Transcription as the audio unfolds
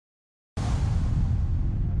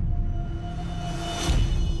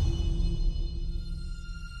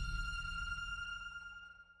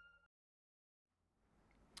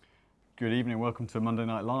Good evening, welcome to Monday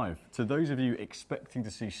Night Live. To those of you expecting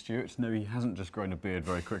to see Stuart, no, he hasn't just grown a beard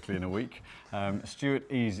very quickly in a week. Stuart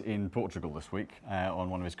is in Portugal this week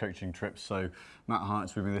on one of his coaching trips, so Matt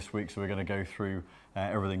Hart's with me this week, so we're going to go through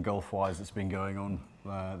everything golf-wise that's been going on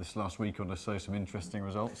this last week or so, some interesting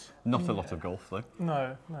results. Not a lot of golf though.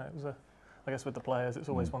 No, it was I guess with the players, it's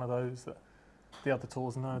always one of those that the other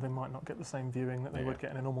tours know they might not get the same viewing that they would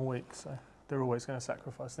get in a normal week, so they're always going to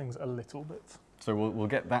sacrifice things a little bit. So we'll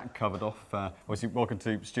get that covered off. Obviously, welcome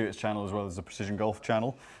to Stuart's channel as well as the Precision Golf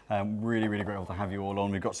channel. Really grateful to have you all on.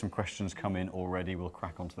 We've got some questions come in already. We'll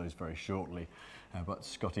crack onto those very shortly. But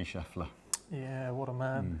Scotty Scheffler. Yeah, what a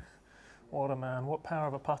man. What a man. What power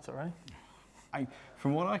of a putter, eh?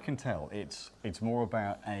 From what I can tell, it's more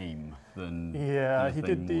about aim than he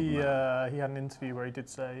did the he had an interview where he did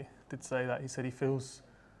say that. He said he feels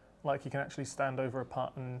like he can actually stand over a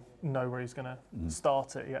putt and know where he's going to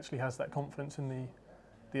start it. He actually has that confidence in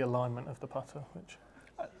the alignment of the putter, which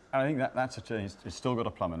I think that's a change. He's still got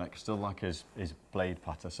a plumber neck, still like his blade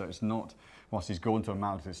putter. So it's not, whilst he's gone to a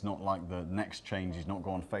mountain, it's not like the next change. He's not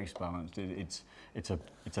gone face balanced. It's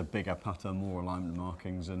a bigger putter, more alignment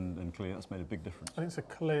markings, and clearly that's made a big difference. I think it's a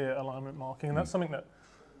clear alignment marking, and that's something that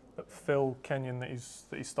Phil Kenyon that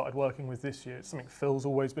he started working with this year. It's something Phil's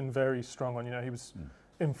always been very strong on. You know, he was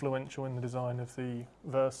influential in the design of the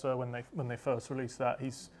Versa when they first released that.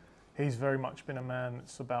 He's very much been a man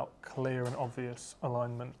that's about clear and obvious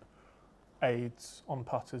alignment aids on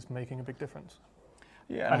putters making a big difference.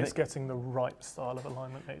 Yeah, and it's getting the right style of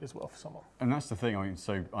alignment aid as well for someone. And that's the thing. I mean,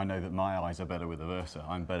 so I know that my eyes are better with the Versa.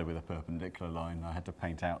 I'm better with a perpendicular line. I had to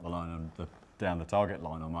paint out the line down the target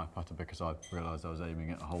line on my putter because I realised I was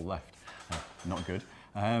aiming at a hole left. Not good.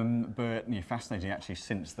 But fascinating actually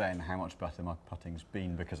since then how much better my putting's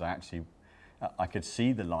been, because I could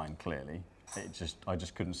see the line clearly. I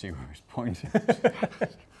just couldn't see where it's pointing.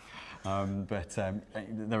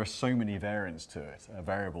 There are so many variants to it,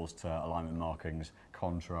 variables to alignment markings,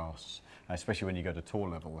 contrasts, especially when you go to tour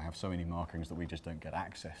level. We have so many markings that we just don't get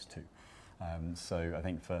access to. So I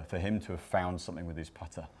think for him to have found something with his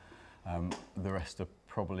putter, the rest are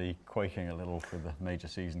probably quaking a little for the major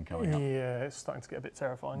season coming up. Yeah, it's starting to get a bit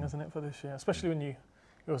terrifying, isn't it, for this year? Especially when you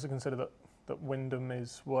also consider that Wyndham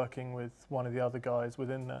is working with one of the other guys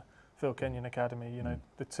within the Phil Kenyon Academy. You know,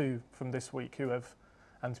 the two from this week who have,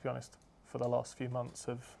 and to be honest, for the last few months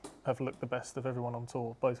have looked the best of everyone on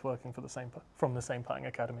tour, both working from the same putting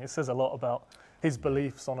academy. It says a lot about his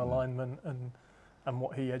beliefs on alignment and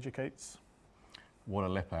what he educates. What a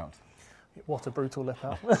lip out. What a brutal lip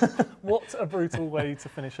out. What a brutal way to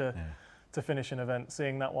finish an event,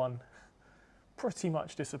 seeing that one pretty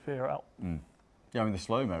much disappear out. Yeah, I mean the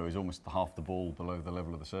slow-mo is almost half the ball below the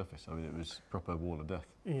level of the surface. I mean it was proper wall of death.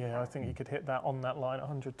 Yeah, I think he could hit that on that line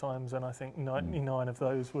 100 times, and I think 99 of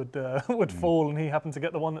those would fall, and he happened to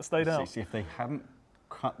get the one that stayed out. See, if they hadn't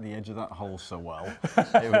cut the edge of that hole so well,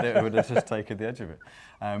 it would have just taken the edge of it.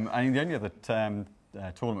 I think the only other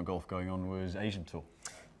tournament golf going on was Asian Tour.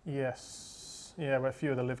 Yes, yeah, where a few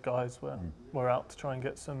of the live guys were out to try and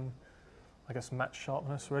get some, I guess, match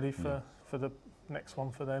sharpness ready for the next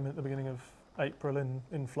one for them at the beginning of April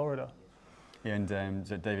in Florida. Yeah, and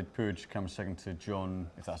so David Puig comes second to John,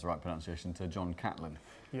 if that's the right pronunciation, to John Catlin,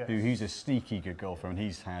 yes. who he's a sneaky good golfer, and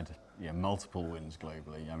he's had multiple wins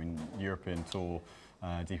globally. I mean, European Tour,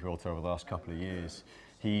 DP World Tour over the last couple of years.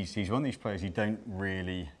 He's one of these players you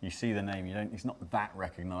see the name, he's not that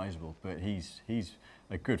recognisable, but he's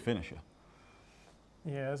a good finisher.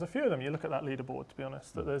 Yeah, there's a few of them. You look at that leaderboard, to be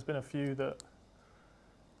honest, that there's been a few that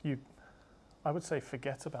I would say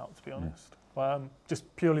forget about, to be honest.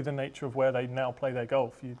 Just purely the nature of where they now play their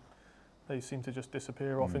golf. They seem to just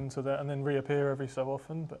disappear off into that and then reappear every so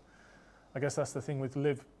often. But I guess that's the thing with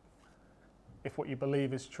Liv. If what you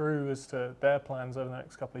believe is true as to their plans over the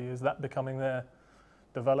next couple of years, that becoming their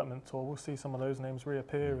development tour, we'll see some of those names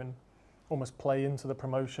reappear and almost play into the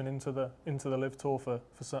promotion, into the Liv Tour for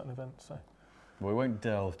certain events. So. Well, we won't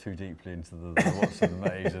delve too deeply into the what's and the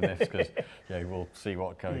mays and ifs, because we'll see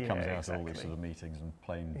what comes out of all these sort of meetings and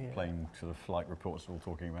plain sort of flight reports we're all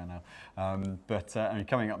talking about now. I mean,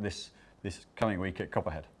 coming up this coming week at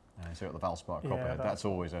Copperhead, so at the Valspar Copperhead, that's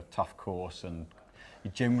always a tough course, and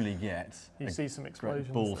you generally get see some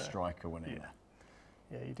explosions ball there. striker winning.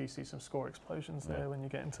 Yeah, you do see some score explosions there when you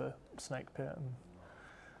get into Snake Pit and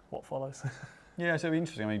what follows. Yeah, so it'll be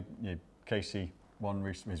interesting. I mean, Casey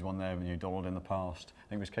he's won there, Donald in the past. I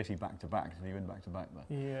think it was Casey back-to-back. Did he win back-to-back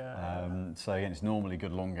there? Yeah. So again, it's normally a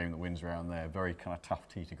good long game that wins around there. Very kind of tough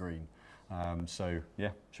tee to green. So yeah,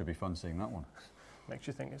 should be fun seeing that one. makes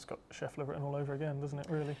you think it's got Scheffler written all over again, doesn't it,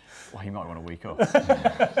 really? Well, he might want a week off.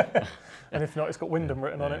 And if not, it's got Wyndham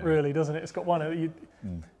written on it, really, doesn't it? It's got one.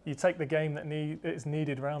 You take the game that is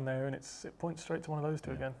needed around there, and it points straight to one of those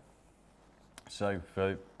two again. So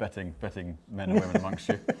for betting men and women amongst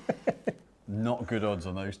you, not good odds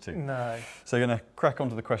on those two. No. So we're going to crack on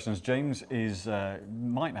to the questions. James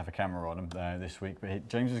might have a camera on him this week, but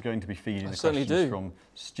James is going to be feeding the questions from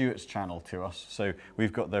Stuart's channel to us. So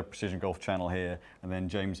we've got the Precision Golf channel here, and then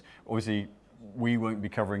James, obviously, we won't be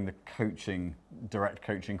covering the direct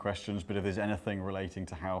coaching questions, but if there's anything relating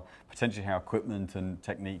to potentially how equipment and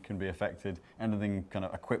technique can be affected, anything kind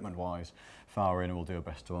of equipment-wise, fire in and we'll do our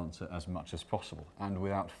best to answer as much as possible. And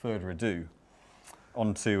without further ado,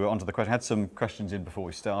 onto the question. I had some questions in before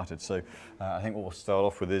we started, so I think what we'll start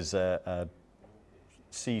off with is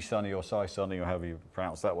C Sunny or Cy Sunny or however you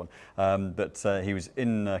pronounce that one. But he was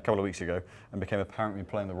in a couple of weeks ago and became apparently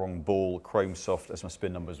playing the wrong ball, chrome soft, as my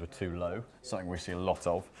spin numbers were too low, something we see a lot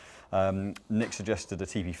of. Nick suggested a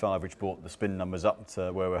TP5 which brought the spin numbers up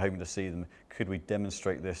to where we're hoping to see them. Could we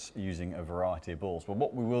demonstrate this using a variety of balls? Well,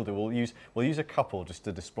 what we will do, we'll use a couple just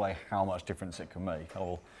to display how much difference it can make.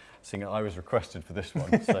 Seeing I was requested for this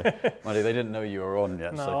one, so Maddie, they didn't know you were on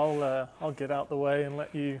yet. No, so. I'll get out the way and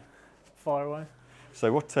let you fire away.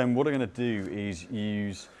 So what I'm going to do is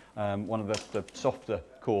use one of the softer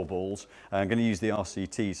core balls. I'm going to use the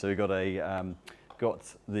RCT. So we've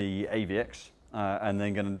got the AVX, and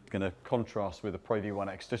then going to contrast with the Pro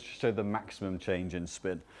V1X just to show the maximum change in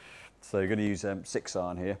spin. So you're going to use 6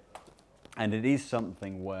 iron here. And it is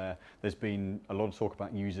something where there's been a lot of talk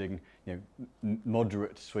about using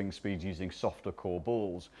moderate swing speeds using softer core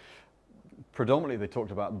balls. Predominantly they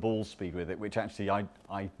talked about ball speed with it, which actually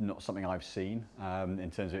not something I've seen in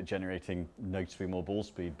terms of it generating noticeably more ball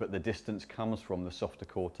speed, but the distance comes from the softer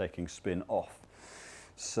core taking spin off.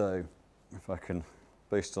 So if I can,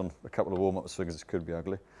 based on a couple of warm-up swings, this could be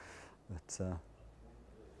ugly. But,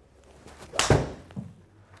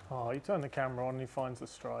 oh, you turn the camera on and he finds the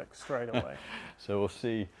strike straight away. So we'll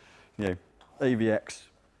see, AVX,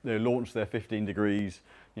 they launch their 15 degrees,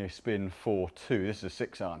 spin 4-2. This is a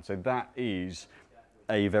 6 iron, so that is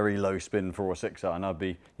a very low spin for a 6 iron. I'd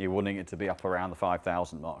be wanting it to be up around the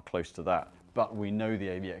 5,000 mark, close to that. But we know the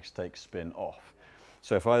AVX takes spin off.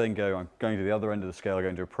 So if I then I'm going to the other end of the scale,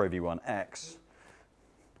 going to a Pro V1X.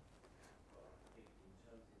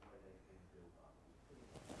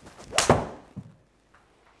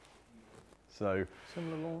 So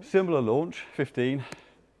similar launch, 15,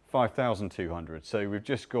 5,200. So we've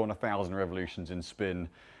just gone 1,000 revolutions in spin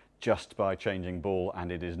just by changing ball,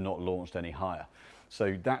 and it is not launched any higher.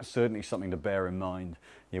 So that's certainly something to bear in mind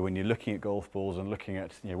when you're looking at golf balls and looking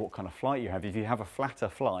at what kind of flight you have. If you have a flatter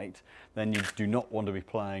flight, then you do not want to be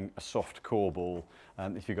playing a soft core ball.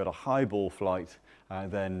 If you've got a high ball flight,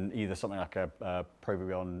 then either something like a Pro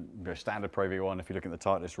V1, standard Pro V1, if you look at the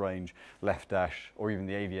tightest range, left dash, or even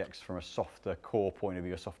the AVX from a softer core point of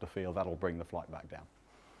view, a softer feel, that'll bring the flight back down.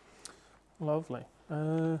 Lovely.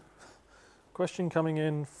 Question coming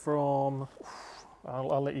in from,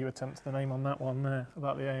 I'll let you attempt the name on that one there,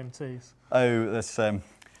 about the AMTs. Oh, that's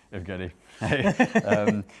Evgeny.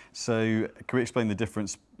 So can we explain the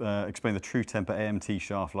difference, explain the True Temper AMT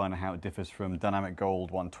shaft line and how it differs from Dynamic Gold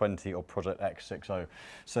 120 or Project X60?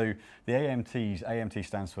 So the AMT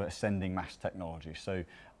stands for Ascending Mass Technology. So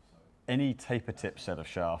any taper tip set of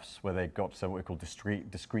shafts where they've got what we call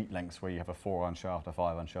discrete lengths, where you have a 4-iron shaft, a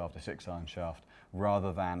 5-iron shaft, a 6-iron shaft,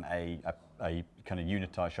 rather than a kind of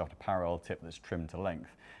unitized shaft, a parallel tip that's trimmed to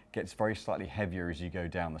length, gets very slightly heavier as you go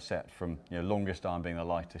down the set, from longest iron being the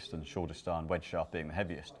lightest and shortest iron wedge shaft being the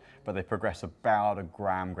heaviest. But they progress about a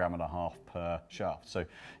gram and a half per shaft. So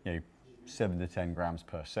 7 to 10 grams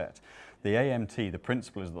per set. The AMT, the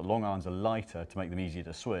principle is that the long irons are lighter to make them easier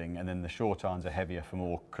to swing, and then the short irons are heavier for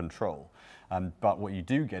more control. But what you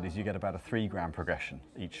do get is you get about a 3 gram progression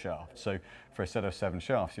each shaft. So for a set of 7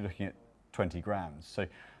 shafts, you're looking at 20 grams. So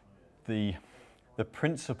the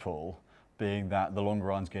principle being that the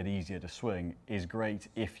longer irons get easier to swing is great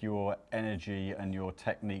if your energy and your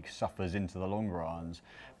technique suffers into the longer irons.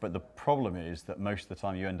 But the problem is that most of the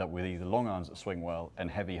time you end up with either long irons that swing well and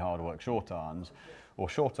heavy hard work short irons, or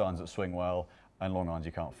short irons that swing well and long irons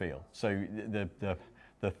you can't feel. So the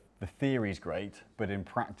theory is great, but in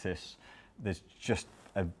practice there's just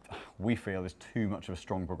we feel there's too much of a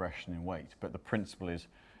strong progression in weight. But the principle is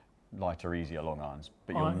lighter, easier long irons,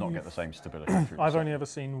 but you'll not get the same stability through the I've set. only ever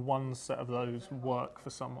seen one set of those work for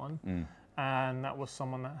someone, and that was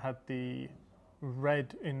someone that had the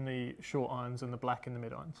red in the short irons and the black in the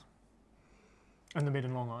mid irons, and the mid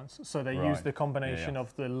and long irons. So they used the combination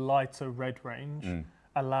of the lighter red range,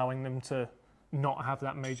 allowing them to not have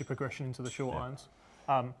that major progression into the short irons.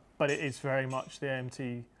 But it is very much the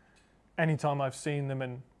AMT. Anytime I've seen them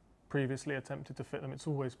and previously attempted to fit them, it's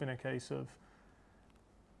always been a case of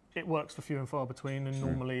it works for few and far between, and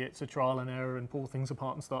normally it's a trial and error and pull things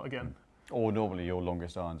apart and start again. Or normally your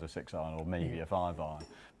longest iron's a 6-iron or maybe a 5-iron.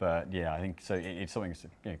 But yeah, I think so. It's something,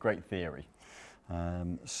 great theory.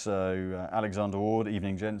 Alexander Ward,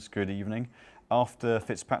 evening gents, good evening. After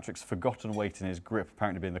Fitzpatrick's forgotten weight in his grip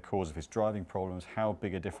apparently being the cause of his driving problems, how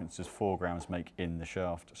big a difference does 4 grams make in the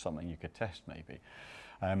shaft? Something you could test maybe.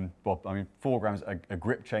 Well, I mean, 4 grams, a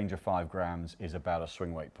grip change of 5 grams is about a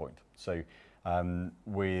swing weight point. So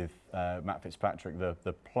with Matt Fitzpatrick,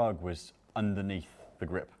 the plug was underneath the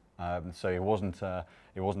grip. So it wasn't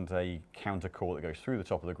a counter core that goes through the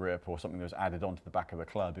top of the grip or something that was added onto the back of the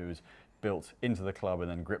club. It was built into the club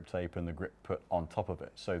and then grip tape and the grip put on top of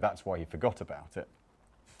it. So that's why he forgot about it.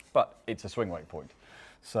 But it's a swing weight point.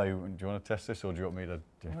 So do you want to test this or do you want me to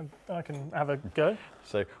do? I can have a go.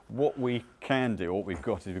 So what we can do, what we've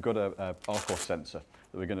got is we've got a RCOS sensor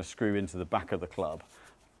that we're going to screw into the back of the club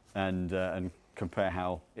and compare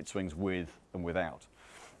how it swings with and without.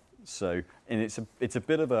 So, and it's a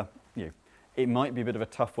bit of a, it might be a bit of a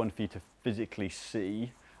tough one for you to physically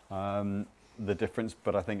see the difference,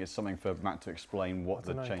 but I think it's something for Matt to explain what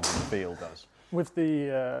the change in the feel does. With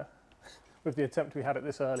the attempt we had at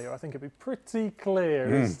this earlier, I think it'd be pretty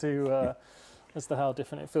clear as to how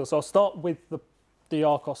different it feels. So I'll start with the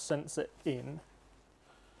RCOS sensor in.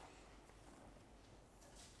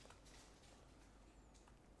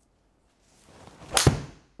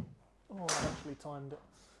 Oh, I actually timed it.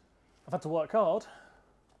 I've had to work hard.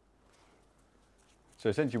 So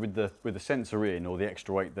essentially with the sensor in, or the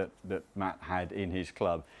extra weight that Matt had in his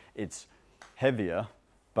club, it's heavier,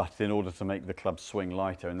 but in order to make the club swing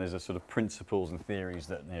lighter, and there's a sort of principles and theories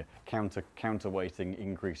that counterweighting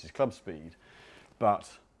increases club speed, but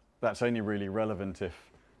that's only really relevant if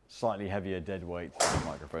slightly heavier dead weight, the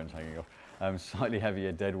microphone's hanging off, slightly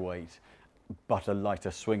heavier dead weight, but a lighter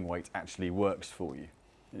swing weight actually works for you.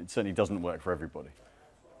 It certainly doesn't work for everybody.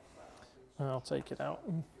 I'll take it out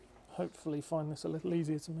and hopefully find this a little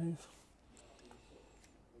easier to move.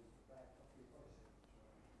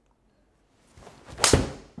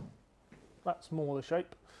 That's more the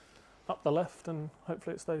shape. Up the left, and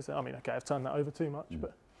hopefully it stays there. I mean, okay, I've turned that over too much,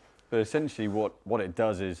 but essentially what it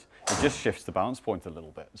does is it just shifts the balance point a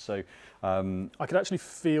little bit. So I could actually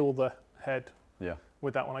feel the head yeah.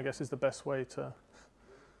 with that one, I guess, is the best way to...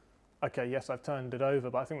 Okay, yes, I've turned it over,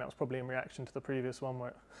 but I think that was probably in reaction to the previous one where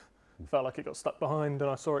it felt like it got stuck behind and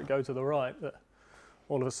I saw it go to the right, that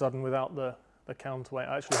all of a sudden without the counterweight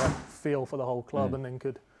I actually had feel for the whole club and then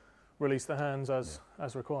could release the hands as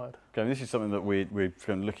required. Okay, this is something that we're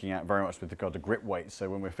kind of looking at very much with regard to grip weight. So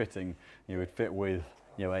when we're fitting, we'd fit with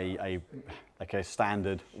a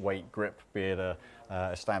standard weight grip, be it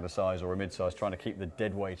a standard size or a mid-size, trying to keep the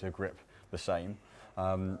dead weight of grip the same.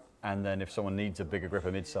 And then if someone needs a bigger grip,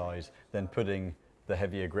 a mid-size, then putting a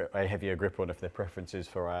heavier grip on if their preference is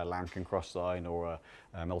for a Lankin cross line or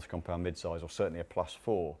a multi-compound mid-size, or certainly a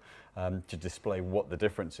 +4, to display what the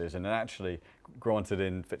difference is. And actually, granted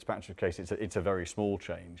in Fitzpatrick's case, it's a very small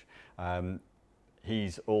change.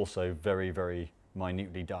 He's also very, very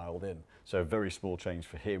minutely dialed in. So a very small change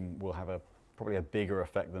for him will have probably a bigger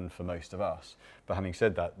effect than for most of us. But having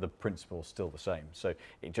said that, the principle is still the same. So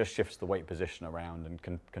it just shifts the weight position around and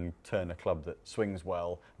can turn a club that swings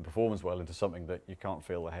well and performs well into something that you can't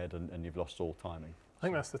feel the head and you've lost all timing. I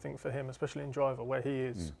think that's the thing for him, especially in driver, where he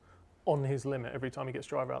is on his limit every time he gets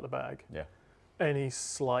driver out the bag. Yeah. Any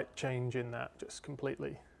slight change in that just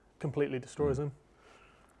completely destroys him.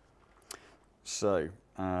 So,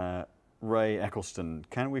 Ray Eccleston,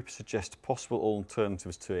 can we suggest possible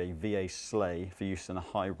alternatives to a VA sleigh for use in a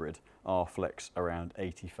hybrid R-Flex around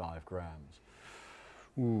 85 grams?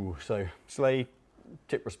 Ooh, so sleigh,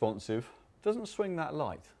 tip responsive, doesn't swing that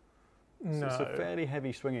light. No. So it's a fairly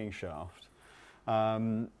heavy swinging shaft. I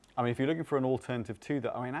mean, if you're looking for an alternative to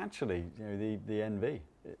that, I mean, actually, the NV,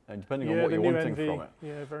 depending on what you're wanting NV, from it.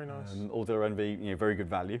 Yeah, very nice. Although NV, very good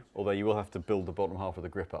value, although you will have to build the bottom half of the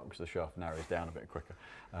grip up because the shaft narrows down a bit quicker.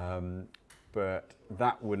 But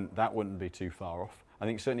that wouldn't be too far off. I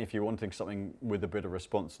think certainly if you're wanting something with a bit of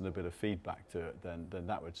response and a bit of feedback to it, then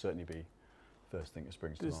that would certainly be the first thing that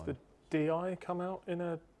springs to mind. Does the DI come out in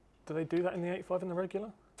a... Do they do that in the 85 in the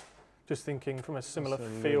regular? Just thinking from a similar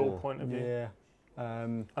feel point of view. Yeah. I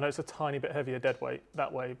know it's a tiny bit heavier dead weight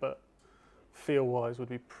that way, but feel-wise would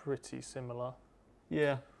be pretty similar.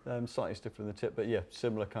 Yeah, slightly stiffer in the tip, but yeah,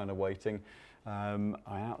 similar kind of weighting.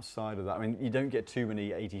 Outside of that, I mean, you don't get too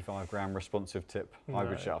many 85 gram responsive tip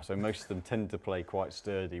hybrid shafts, so most of them tend to play quite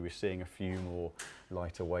sturdy. We're seeing a few more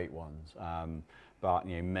lighter weight ones, but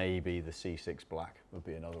you know, maybe the C6 Black would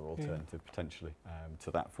be another alternative potentially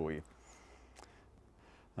to that for you.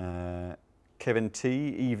 Kevin T,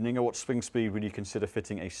 evening, at what swing speed would you consider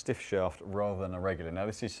fitting a stiff shaft rather than a regular? Now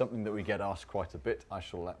this is something that we get asked quite a bit. I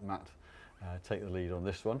shall let Matt take the lead on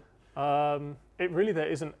this one.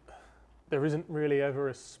 There isn't really ever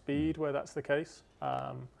a speed where that's the case,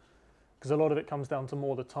 because a lot of it comes down to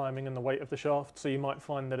more the timing and the weight of the shaft. So you might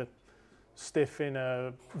find that a stiff in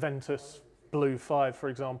a Ventus Blue 5, for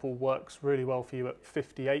example, works really well for you at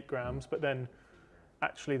 58 grams, but then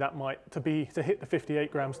actually that might, to hit the 58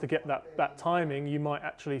 grams to get that timing, you might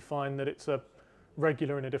actually find that it's a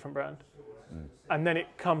regular in a different brand. And then it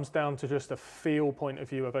comes down to just a feel point of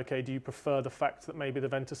view of, okay, do you prefer the fact that maybe the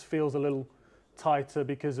Ventus feels a little tighter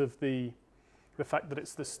because of the fact that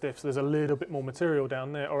it's the stiff, so there's a little bit more material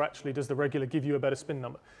down there, or actually does the regular give you a better spin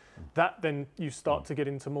number? That then you start to get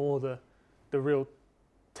into more the real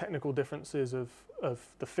technical differences of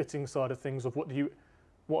the fitting side of things, of what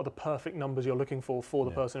are the perfect numbers you're looking for the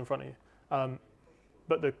person in front of you.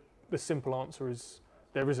 But the simple answer is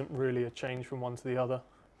there isn't really a change from one to the other.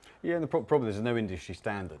 Yeah, and the problem is there's no industry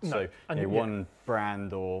standard. No. So you know, one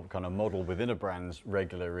brand or kind of model within a brand's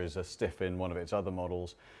regular is a stiff in one of its other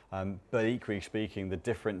models. But equally speaking,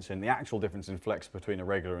 the actual difference in flex between a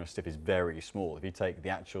regular and a stiff is very small. If you take the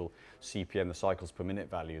actual CPM, the cycles per minute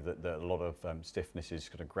value that a lot of stiffness is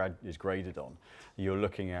kind of graded on, you're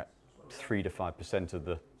looking at 3 to 5%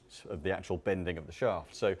 of the actual bending of the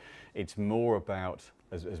shaft. So it's more about,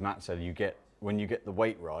 as Matt said, when you get the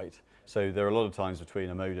weight right. So there are a lot of times between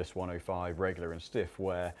a Modus 105 regular and stiff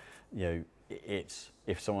where, you know, it's,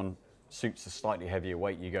 if someone suits a slightly heavier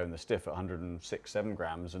weight, you go in the stiff at 106-7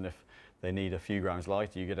 grams, and if they need a few grams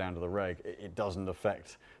lighter, you go down to the reg. It doesn't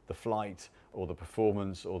affect the flight or the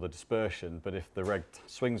performance or the dispersion, but if the reg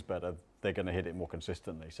swings better, they're going to hit it more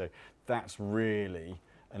consistently. So that's really,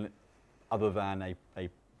 and other than a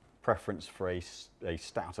preference for a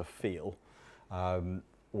stouter feel,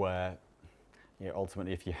 where, you know,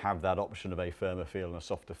 ultimately, if you have that option of a firmer feel and a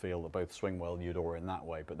softer feel that both swing well, you'd order in that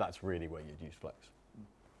way, but that's really where you'd use flex.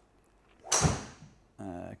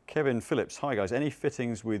 Kevin Phillips, hi guys, any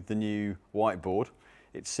fittings with the new whiteboard?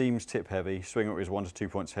 It seems tip heavy, swing rate is 1 to 2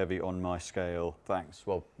 points heavy on my scale, thanks.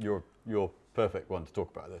 Well, you're perfect one to talk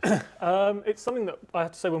about this. It's something that I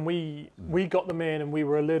have to say, when we got them in and we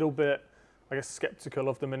were a little bit, I guess, skeptical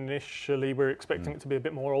of them initially. We were expecting it to be a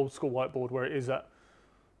bit more old school whiteboard, where it is that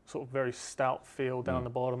sort of very stout feel down the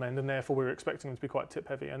bottom end, and therefore we were expecting them to be quite tip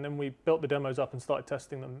heavy. And then we built the demos up and started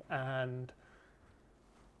testing them, and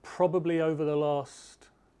probably over the last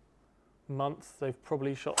month they've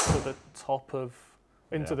probably shot to the top of,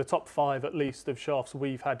 into the top 5 at least of shafts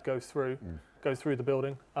we've had go through the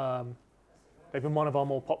building. They've been one of our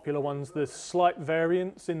more popular ones. There's slight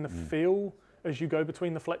variance in the feel as you go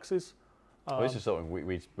between the flexes. Well, this is something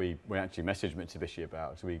we actually messaged Mitsubishi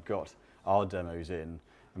about. So we got our demos in,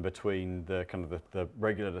 and between the kind of the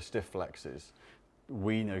regular to stiff flexes,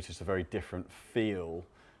 we noticed a very different feel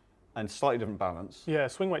and slightly different balance. Yeah,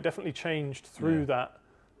 swing weight definitely changed through that.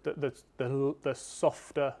 The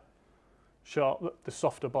softer shaft, the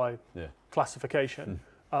softer by classification.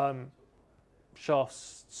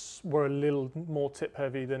 Shafts were a little more tip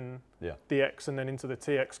heavy than DX, and then into the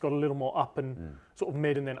TX got a little more up and sort of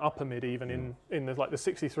mid, and then upper mid even in the, like the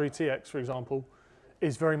 63 TX, for example,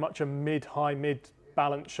 is very much a high mid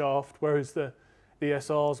balance shaft, whereas the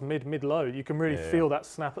SR's mid low. You can really feel that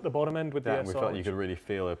snap at the bottom end with the SR. We felt you could really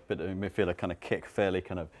feel a kind of kick fairly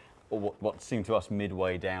kind of, or what seemed to us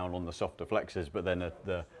midway down on the softer flexes, but then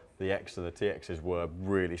the X and the TXs were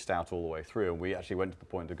really stout all the way through, and we actually went to the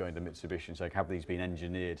point of going to Mitsubishi and saying, have these been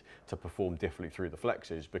engineered to perform differently through the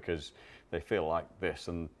flexes, because they feel like this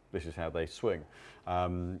and this is how they swing.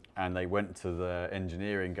 And they went to the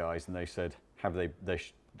engineering guys and they said, they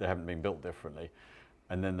haven't been built differently.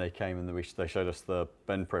 And then they came and they showed us the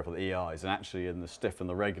bend profile, the EIs, and actually in the stiff and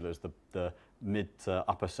the regulars, the mid to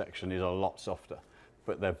upper section is a lot softer,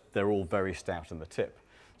 but they're all very stout in the tip.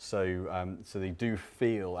 So, so they do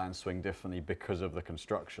feel and swing differently because of the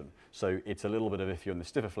construction. So it's a little bit of, if you're in the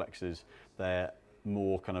stiffer flexes, they're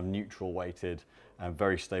more kind of neutral weighted and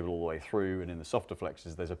very stable all the way through. And in the softer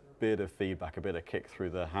flexes, there's a bit of feedback, a bit of kick through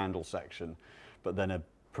the handle section, but then a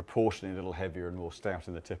proportionally a little heavier and more stout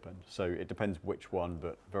in the tip end. So it depends which one,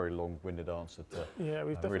 but very long-winded answer to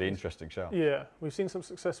a really interesting shaft. Yeah, we've seen some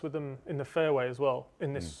success with them in the fairway as well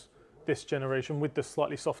in this generation with the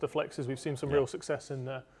slightly softer flexes. We've seen some real success in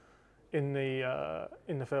in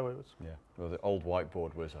the fairway woods. Yeah, well, the old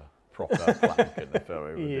whiteboard was a proper plank in the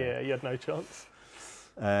fairway wood. Yeah, you had no chance.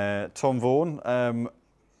 Tom Vaughan,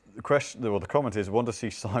 the comment is, want to see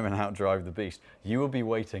Simon outdrive the beast. You will be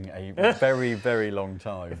waiting a very, very long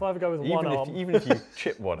time. If I ever go with one arm. Even if you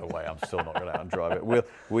chip one away, I'm still not going to outdrive it.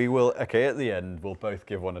 We will, okay, at the end, we'll both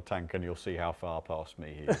give one a tank and you'll see how far past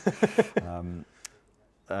me he is.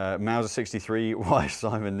 Mauser63, why is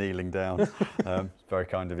Simon kneeling down? Very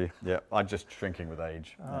kind of you. Yeah, I'm just shrinking with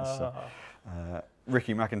age.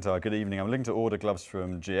 Ricky McIntyre, good evening. I'm looking to order gloves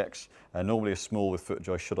from GX, normally a small with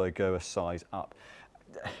FootJoy. Should I go a size up?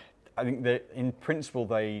 I think that in principle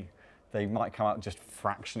they might come out just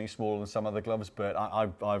fractionally smaller than some other gloves, but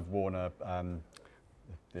I've worn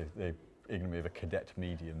the ignominy of a cadet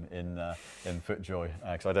medium in FootJoy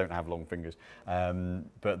because I don't have long fingers.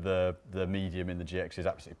 But the medium in the GX is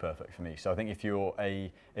absolutely perfect for me. So I think if you're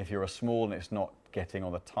a small and it's not getting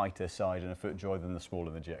on the tighter side in a FootJoy, then the small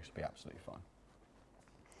in the GX will be absolutely fine.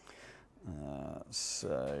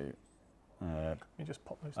 Let me just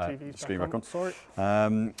pop those TVs back on. Sorry.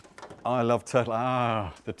 I love Turtle.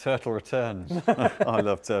 The Turtle returns. I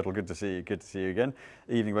love Turtle. Good to see you. Good to see you again.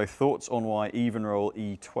 Evening both. Thoughts on why even roll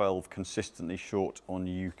E12 consistently short on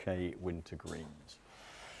UK winter greens?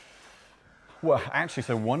 Well, actually,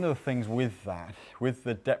 so one of the things with that, with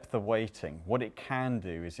the depth of weighting, what it can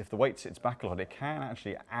do is if the weight sits back a lot, it can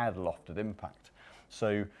actually add lofted impact.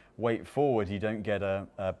 So weight forward, you don't get a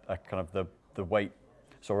kind of the weight.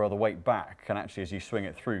 So rather weight back can actually, as you swing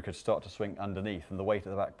it through, could start to swing underneath and the weight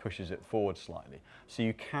at the back pushes it forward slightly. So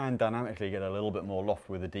you can dynamically get a little bit more loft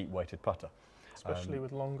with a deep weighted putter. Especially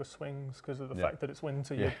with longer swings because of the fact that it's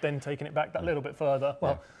winter, you're then taking it back that little bit further.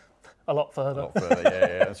 Well, a lot further. A lot further,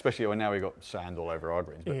 yeah. Especially when now we've got sand all over our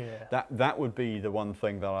greens. But that would be the one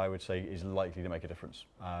thing that I would say is likely to make a difference.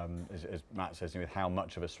 As Matt says, with how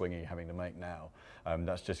much of a swing you're having to make now,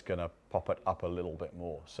 that's just going to pop it up a little bit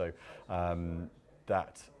more. So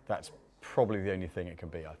that's probably the only thing it can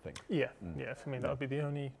be, I think. Yeah, for me that would be the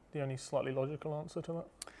only slightly logical answer to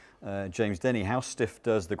that. James Denny, how stiff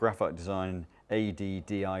does the graphite design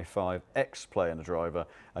AD-DI5X play in a driver?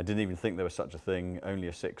 I didn't even think there was such a thing, only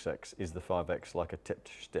a 6X. Is the 5X like a tipped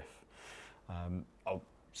stiff?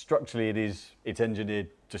 Structurally it's engineered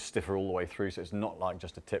to stiffer all the way through, so it's not like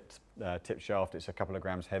just a tipped shaft, it's a couple of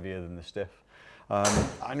grams heavier than the stiff.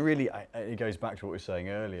 And really, it goes back to what we were saying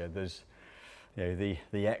earlier. There's, the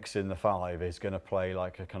X in the 5 is going to play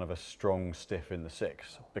like a kind of a strong stiff in the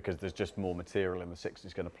 6 because there's just more material in the 6.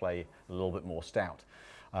 It's going to play a little bit more stout.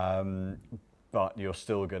 But you're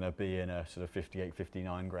still going to be in a sort of 58,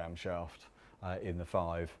 59 gram shaft in the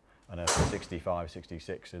 5 and a 65,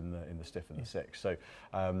 66 in the stiff in the 6. So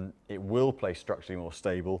it will play structurally more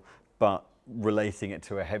stable, but relating it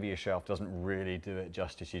to a heavier shaft doesn't really do it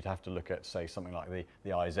justice. You'd have to look at, say, something like the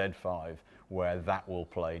IZ5, where that will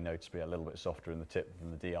play noticeably a little bit softer in the tip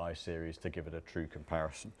than the DI series to give it a true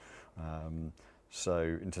comparison. So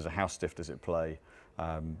in terms of how stiff does it play,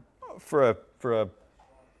 for a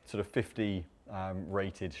sort of 50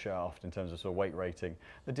 rated shaft in terms of sort of weight rating,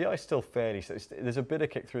 the DI is still fairly, there's a bit of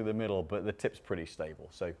kick through the middle, but the tip's pretty stable,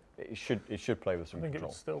 so it should play with some control. I think it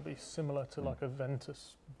would still be similar to like a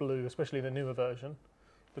Ventus Blue, especially the newer version,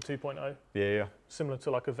 the 2.0. Yeah. Similar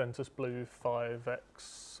to like a Ventus Blue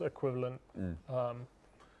 5X equivalent.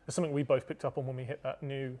 It's something we both picked up on when we hit that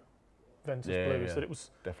new Ventus Blue, is that it was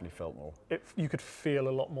definitely felt more. You could feel a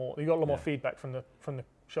lot more. You got a lot more feedback from the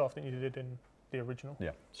shaft than you did in the original.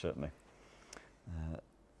 Yeah, certainly.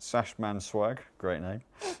 Sashman Swag, great name.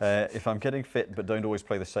 If I'm getting fit but don't always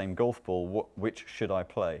play the same golf ball, which should I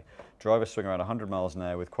play? Driver swing around 100 miles an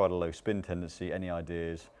hour with quite a low spin tendency. Any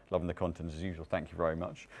ideas? Loving the content as usual. Thank you very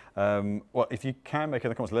much. Well, if you can make in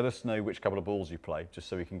the comments, let us know which couple of balls you play, just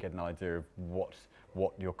so we can get an idea of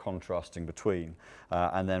what you're contrasting between,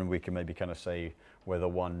 and then we can maybe kind of say whether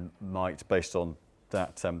one might, based on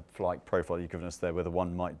that flight profile you've given us there, whether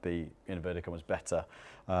one might be, in inverted commas, better.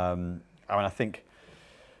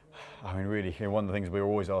 I mean, really, one of the things we're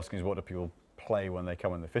always asking is what do people play when they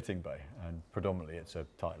come in the fitting bay, and predominantly it's a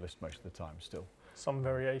tight list most of the time still. Some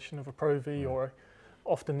variation of a Pro V, or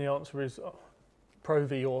often the answer is Pro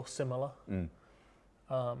V or similar.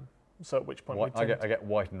 So at which point I get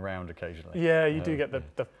white and round occasionally. Yeah, you do get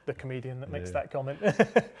the comedian that makes that comment.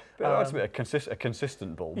 That's a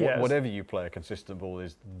consistent ball. Whatever you play, a consistent ball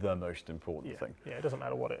is the most important thing. Yeah, it doesn't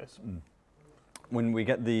matter what it is. When we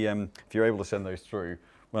get the, if you're able to send those through,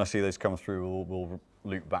 when I see those come through, we'll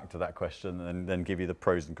loop back to that question and then give you the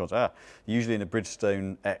pros and cons. Usually in a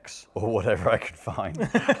Bridgestone X or whatever I can find.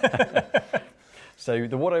 So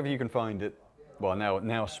the whatever you can find, well,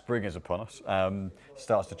 now spring is upon us,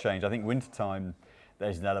 starts to change. I think wintertime,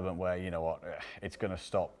 there's an element where, you know what, it's going to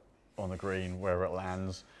stop on the green wherever it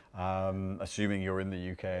lands. Assuming you're in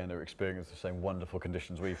the UK and are experiencing the same wonderful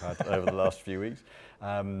conditions we've had over the last few weeks.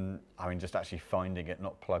 I mean, just actually finding it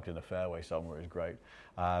not plugged in a fairway somewhere is great.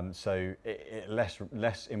 So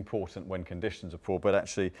less important when conditions are poor, but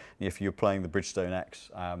actually if you're playing the Bridgestone X,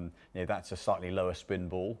 you know, that's a slightly lower spin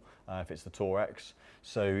ball if it's the Tour X.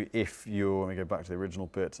 So if you're, let me go back to the original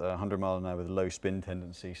bit, 100 mile an hour with low spin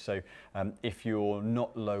tendency. So if you're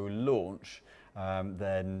not low launch,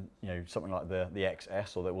 then you know something like the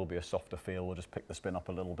XS, or there will be a softer feel, will just pick the spin up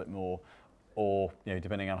a little bit more, or you know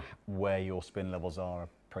depending on where your spin levels are,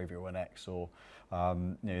 Preview an X, or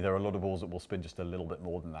you know there are a lot of balls that will spin just a little bit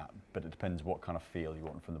more than that, but it depends what kind of feel you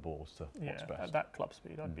want from the balls to what's best. At that club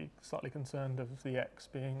speed, I'd be slightly concerned of the X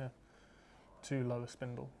being a too low a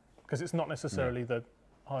spin ball, because it's not necessarily the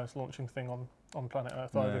highest launching thing on planet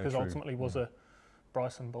Earth either, because ultimately was a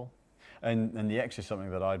Bryson ball. And the X is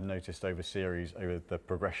something that I've noticed over series, over the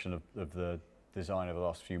progression of the design over the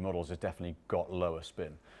last few models, has definitely got lower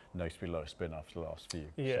spin, noticeably lower spin after the last few.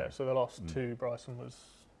 Yeah, so the last two, Bryson was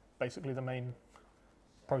basically the main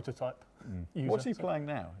prototype user. What's he playing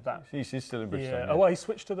now? He's still in Bridgestone. Yeah, well, he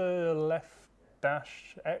switched to the left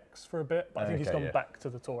dash X for a bit, but I think he's gone back to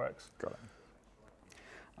the Tour X. Got it.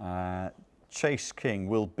 Chase King,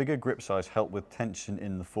 will bigger grip size help with tension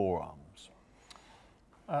in the forearms?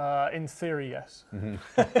 In theory, yes.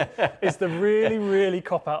 It's the really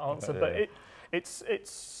cop-out answer, but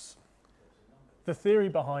it's the theory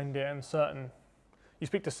behind it, and you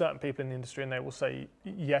speak to certain people in the industry and they will say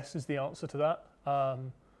yes is the answer to that,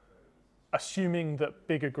 assuming that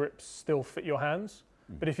bigger grips still fit your hands.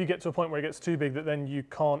 But if you get to a point where it gets too big that then you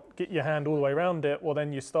can't get your hand all the way around it, well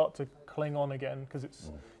then you start to cling on again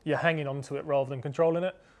because you're hanging onto it rather than controlling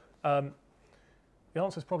it. The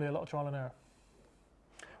answer is probably a lot of trial and error.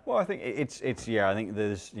 Well, I think it's I think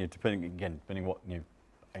there's, you know, depending what, you know,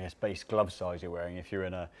 I guess base glove size you're wearing. If you're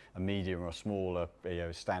in a medium or a smaller, you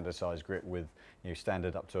know, standard size grip with, you know,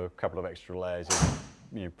 standard up to a couple of extra layers, is,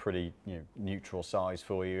 you know, pretty, you know, neutral size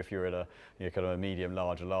for you. If you're at a, you know, kind of a medium,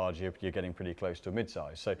 large, you're getting pretty close to a mid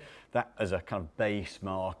size. So that as a kind of base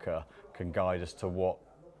marker can guide us to what,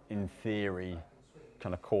 in theory,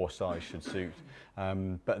 kind of core size should suit.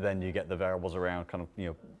 But then you get the variables around kind of, you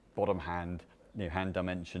know, bottom hand, you know, hand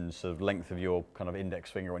dimensions, sort of length of your kind of index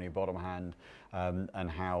finger on your bottom hand, and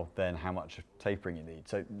how much tapering you need.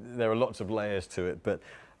 So there are lots of layers to it, but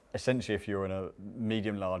essentially if you're in a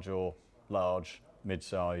medium, large or large,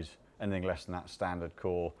 mid-size, anything less than that, standard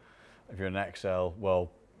core. If you're an XL,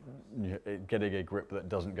 well, getting a grip that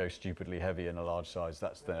doesn't go stupidly heavy in a large size,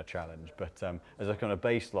 that's then a challenge. But as a kind of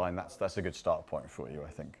baseline, that's a good start point for you,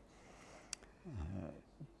 I think.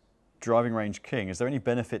 Driving range king, is there any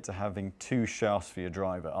benefit to having two shafts for your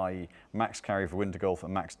driver, i.e. max carry for winter golf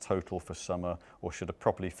and max total for summer, or should a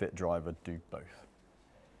properly fit driver do both?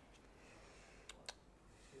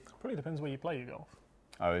 Probably depends where you play your golf.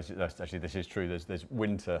 Oh, actually, this is true. There's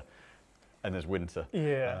winter and there's winter.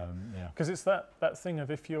 Yeah, because it's that thing of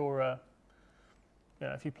if you're,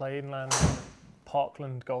 if you play inland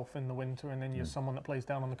parkland golf in the winter and then you're someone that plays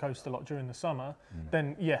down on the coast a lot during the summer,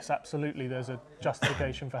 then yes, absolutely, there's a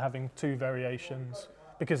justification for having two variations,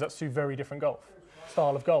 because that's two very different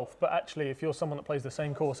style of golf. But actually, if you're someone that plays the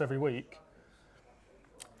same course every week,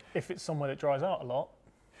 if it's somewhere that dries out a lot.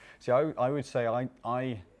 See, I would say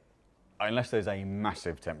unless there's a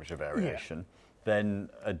massive temperature variation, then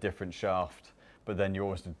a different shaft, but then you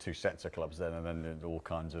always do two sets of clubs then, and then there's all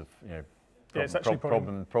kinds of, you know,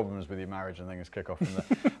 problems with your marriage and things kick off from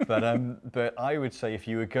there. But I would say if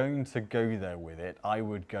you were going to go there with it, I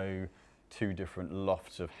would go two different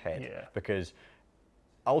lofts of head, because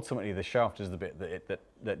ultimately the shaft is the bit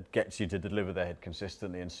that gets you to deliver the head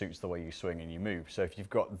consistently and suits the way you swing and you move. So if you've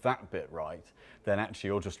got that bit right, then actually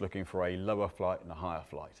you're just looking for a lower flight and a higher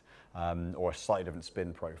flight, or a slightly different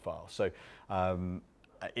spin profile. So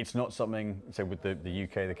it's not something, so with the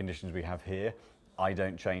UK, the conditions we have here, I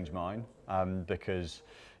don't change mine, because,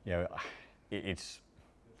 you know,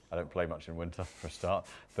 I don't play much in winter for a start,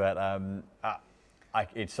 but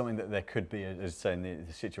it's something that there could be, as I say, in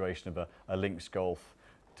the situation of a links golf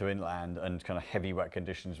to inland and kind of heavy wet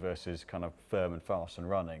conditions versus kind of firm and fast and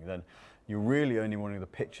running, then you're really only wanting the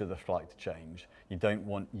pitch of the flight to change. You don't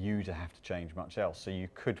want you to have to change much else. So you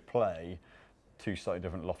could play two slightly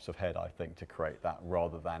different lofts of head, I think, to create that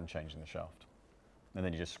rather than changing the shaft. And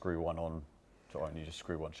then you just screw one on, and you just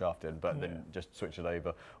screw one shaft in, but then just switch it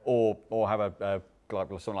over. Or have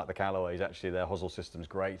something like the Callaways, actually their hosel system's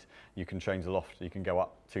great. You can change the loft, you can go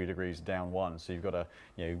up 2 degrees, down 1. So you've got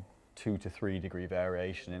 2 to 3 degree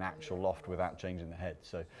variation in actual loft without changing the head.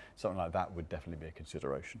 So something like that would definitely be a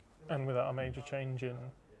consideration. And without a major change in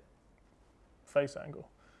face angle.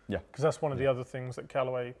 Yeah. Because that's one of the other things that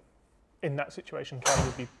Callaway, in that situation, Callaway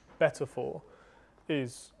would be better for,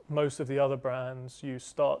 is most of the other brands, you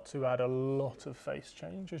start to add a lot of face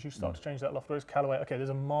change as you start to change that loft. Whereas Callaway, okay, there's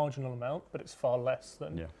a marginal amount, but it's far less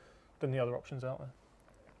than the other options out there.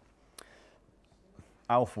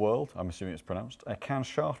 Alf World, I'm assuming it's pronounced. Can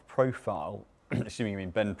shaft profile, assuming you mean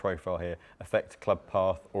bend profile here, affect club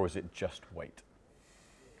path, or is it just weight?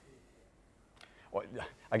 Well,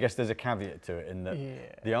 I guess there's a caveat to it in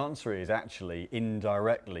that the answer is actually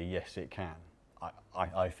indirectly, yes, it can.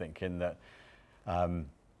 I think in that.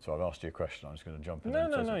 So I've asked you a question. I'm just going to jump in.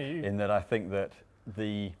 In that I think that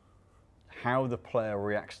how the player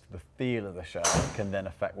reacts to the feel of the shaft can then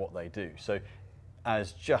affect what they do. So,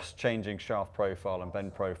 as just changing shaft profile and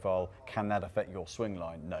bend profile, can that affect your swing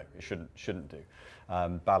line? No, it shouldn't do.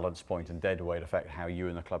 Balance point and dead weight affect how you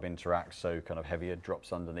and the club interact. So kind of heavier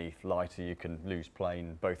drops underneath, lighter you can lose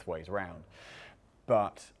plane both ways round.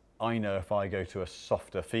 But I know if I go to a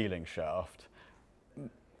softer feeling shaft,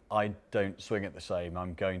 I don't swing it the same.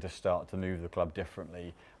 I'm going to start to move the club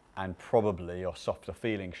differently, and probably your softer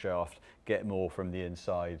feeling shaft get more from the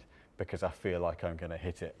inside because I feel like I'm going to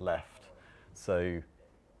hit it left. So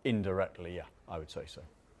indirectly, yeah, I would say so.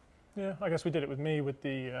 Yeah, I guess we did it with me with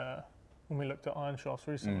the when we looked at iron shafts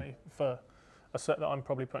recently for a set that I'm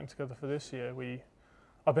probably putting together for this year.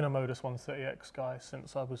 I've been a Modus 130X guy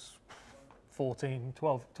since I was 14,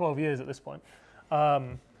 12 years at this point.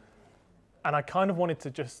 And I kind of wanted to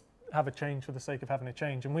just have a change for the sake of having a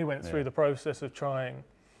change. And we went through the process of trying,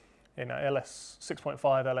 LS 6.5,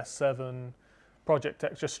 LS7, Project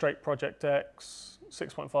X, just straight Project X,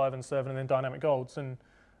 6.5 and 7, and then Dynamic Golds. And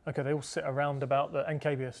okay, they all sit around about and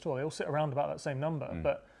KBS Tour, they all sit around about that same number.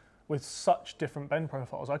 But with such different bend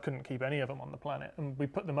profiles, I couldn't keep any of them on the planet. And we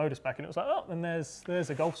put the Modus back and it was like, oh, and there's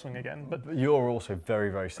a golf swing again. But you're also very,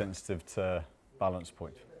 very sensitive to balance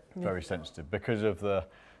point. Very sensitive because of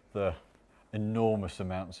the enormous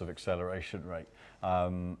amounts of acceleration rate.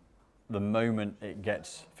 The moment it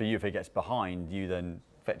gets, for you, if it gets behind, you then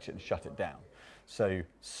fetch it and shut it down. So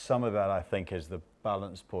some of that, I think, is the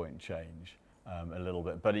balance point change a little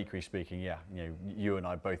bit. But equally speaking, yeah, you and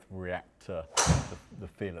I both react to the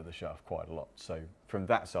feel of the shaft quite a lot. So from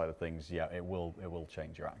that side of things, yeah, it will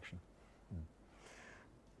change your action.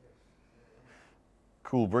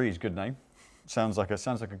 Cool Breeze, good name. Sounds like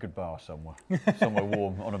a good bar somewhere, somewhere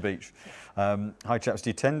warm on a beach. Hi chaps, do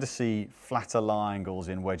you tend to see flatter lie angles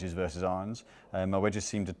in wedges versus irons? My wedges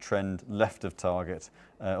seem to trend left of target.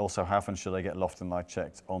 Also, how often should I get loft and lie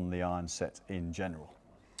checked on the iron set in general?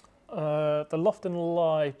 The loft and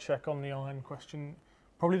lie check on the iron question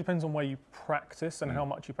probably depends on where you practice and how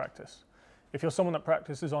much you practice. If you're someone that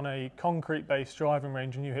practices on a concrete-based driving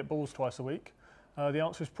range and you hit balls twice a week, the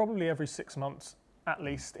answer is probably every 6 months at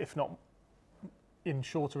least, if not in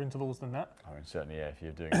shorter intervals than that. I mean, certainly, yeah, if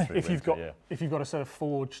you're doing it through if you've got a set of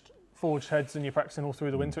forged heads and you're practicing all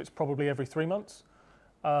through the winter, it's probably every 3 months.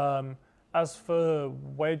 As for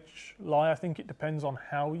wedge lie, I think it depends on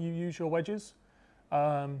how you use your wedges.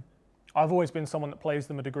 I've always been someone that plays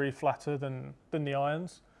them a degree flatter than the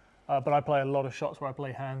irons, but I play a lot of shots where I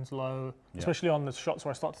play hands low, especially on the shots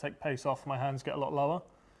where I start to take pace off, my hands get a lot lower.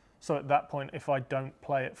 So at that point, if I don't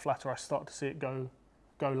play it flatter, I start to see it go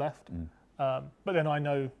left. But then I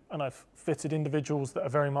know, and I've fitted individuals that are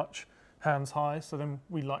very much hands high, so then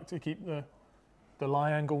we like to keep the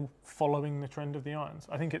lie angle following the trend of the irons.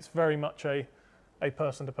 I think it's very much a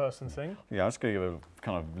person-to-person thing. Yeah, I was going to give a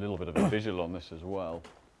kind of little bit of a visual on this as well.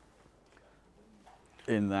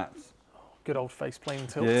 In that... Good old face plane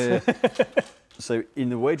tilt. Yeah. So in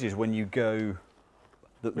the wedges, when you go,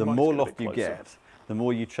 the more loft you get, the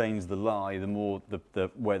more you change the lie, the more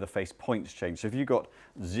where the face points change. So if you've got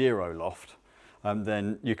 0 loft,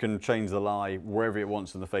 then you can change the lie wherever it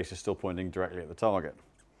wants and the face is still pointing directly at the target.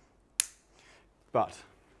 But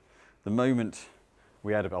the moment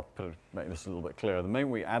we add I'll make this a little bit clearer, the moment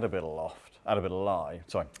we add a bit of loft, add a bit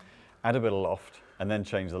of loft and then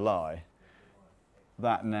change the lie,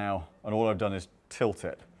 that now, and all I've done is tilt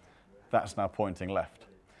it, that's now pointing left.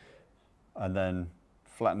 And then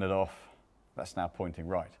flatten it off, that's now pointing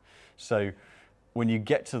right. So when you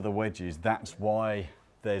get to the wedges, that's why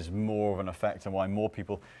there's more of an effect and why more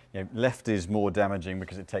people, left is more damaging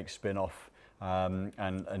because it takes spin off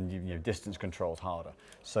and distance control's harder.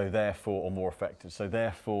 So therefore, or more effective. So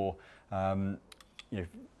therefore,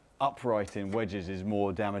 upright in wedges is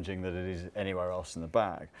more damaging than it is anywhere else in the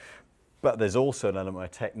bag. But there's also an element where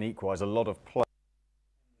technique-wise, a lot of play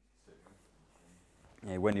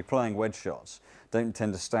when you're playing wedge shots, don't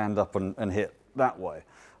tend to stand up and hit that way,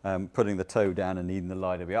 putting the toe down and needing the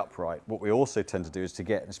lie to be upright. What we also tend to do is to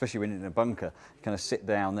get, especially when you're in a bunker, kind of sit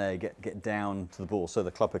down there, get down to the ball so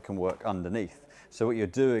the clubhead can work underneath. So what you're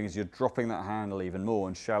doing is you're dropping that handle even more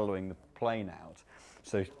and shallowing the plane out.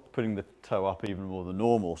 So putting the toe up even more than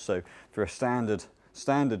normal. So for a standard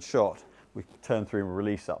shot, we turn through and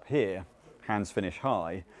release up here, hands finish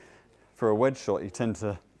high. For a wedge shot, you tend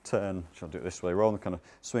to turn, shall I do it this way, rather than kind of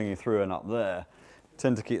swinging through and up there,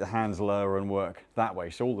 tend to keep the hands lower and work that way.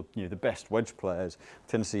 So all the best wedge players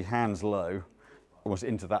tend to see hands low, almost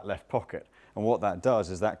into that left pocket. And what that does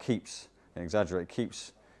is that keeps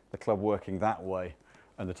the club working that way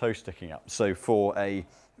and the toe sticking up. So for a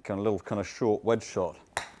little short wedge shot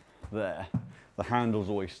there, the handle's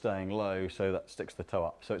always staying low, so that sticks the toe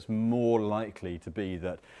up. So it's more likely to be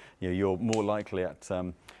that you're more likely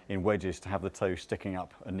in wedges to have the toe sticking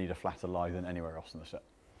up and need a flatter lie than anywhere else in the set.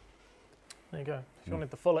 There you go. If you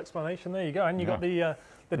wanted the full explanation, there you go. And you got the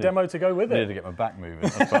demo to go with it. I need to get my back moving.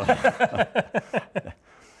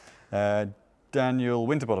 Daniel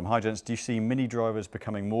Winterbottom, hi gents, do you see mini drivers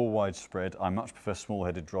becoming more widespread? I much prefer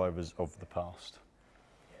small-headed drivers of the past.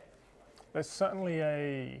 There's certainly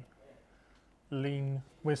a lean.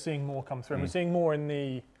 We're seeing more come through. And we're Mm. seeing more in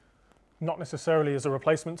the, not necessarily as a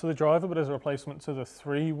replacement to the driver, but as a replacement to the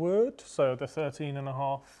 3-wood, so the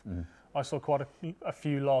 13.5. Mm. I saw quite a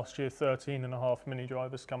few last year, 13.5 mini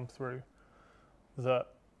drivers come through that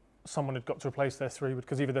someone had got to replace their 3-wood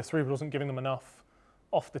because either their 3-wood wasn't giving them enough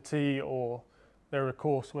off the tee, or they're a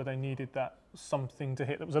course where they needed that something to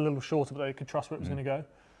hit that was a little shorter, but they could trust where it was going to go.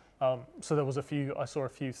 So there was I saw a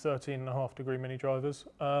few 13.5 degree mini drivers.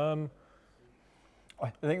 I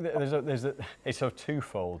think that it's sort of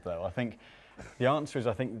twofold though. I think the answer is,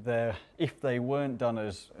 I think if they weren't done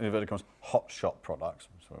as, in inverted commas, hot shot products,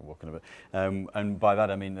 sorry, I'm walking a bit, and by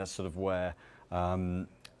that I mean that's sort of where,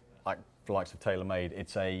 like the likes of TaylorMade,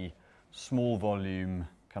 it's a small volume,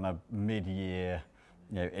 kind of mid-year,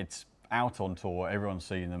 it's out on tour, everyone's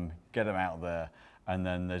seen them, get them out there, and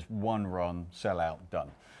then there's one run, sell out,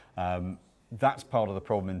 done. That's part of the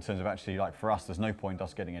problem in terms of actually, like for us, there's no point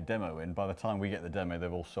us getting a demo in. By the time we get the demo,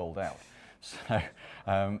 they've all sold out.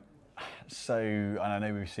 So, and I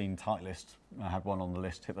know we've seen Titleist. I had one on the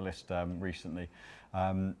list, hit the list recently.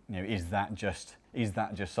 Is that just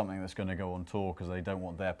something that's going to go on tour because they don't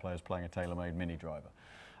want their players playing a TaylorMade mini driver?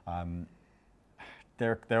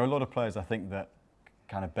 There are a lot of players I think that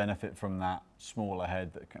kind of benefit from that smaller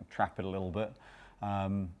head that can trap it a little bit.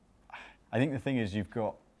 I think the thing is you've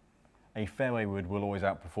got a fairway wood will always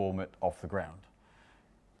outperform it off the ground.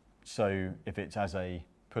 So if it's as a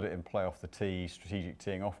put it in play off the tee, strategic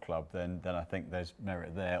teeing off club, then I think there's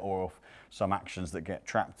merit there. Or if some actions that get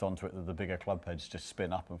trapped onto it that the bigger club heads just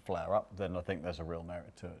spin up and flare up, then I think there's a real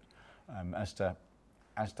merit to it.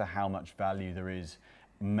 As to how much value there is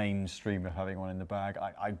mainstream of having one in the bag,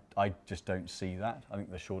 I just don't see that. I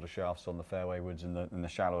think the shorter shafts on the fairway woods and the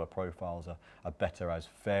shallower profiles are better as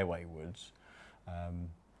fairway woods.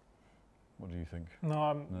 What do you think? No,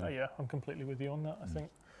 I'm completely with you on that. I think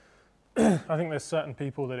I think there's certain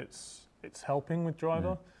people that it's helping with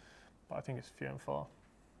driver, but I think it's few and far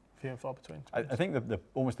between. I think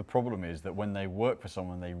almost the problem is that when they work for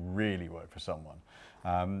someone, they really work for someone.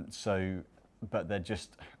 But they're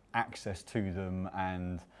just access to them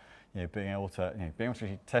and being able to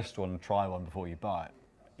actually test one and try one before you buy it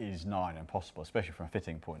is nigh on impossible, especially from a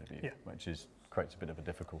fitting point of view, which creates a bit of a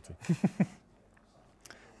difficulty.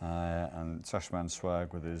 And Sashman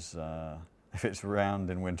Swag with his, if it's round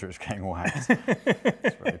in winter, it's getting waxed.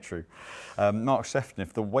 It's very true. Mark Sefton,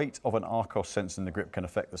 if the weight of an Arcos sensor in the grip can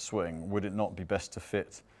affect the swing, would it not be best to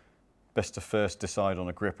first decide on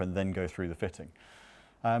a grip and then go through the fitting?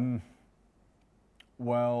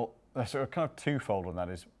 Well, there's sort of kind of twofold on that,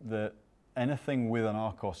 is that anything with an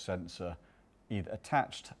Arcos sensor either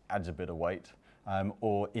attached adds a bit of weight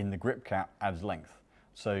or in the grip cap adds length.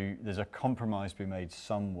 So there's a compromise to be made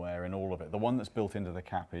somewhere in all of it. The one that's built into the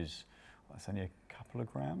cap is, it's only a couple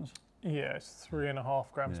of grams? Yeah, it's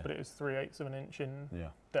 3.5 grams, but it is 3/8 of an inch in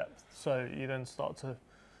depth. So you then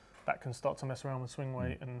that can start to mess around with swing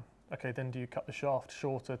weight and okay, then do you cut the shaft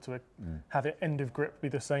shorter to have it end of grip be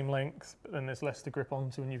the same length, but then there's less to grip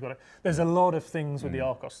onto and you've got it. There's a lot of things with the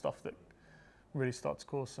Arcos stuff that really start to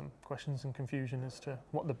cause some questions and confusion as to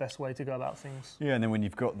what the best way to go about things. Yeah, and then when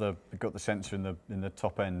you've got the sensor in the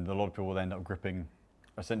top end, a lot of people will end up gripping,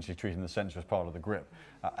 essentially treating the sensor as part of the grip.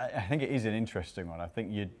 I think it is an interesting one. I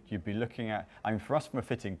think you'd be looking at, I mean, for us from a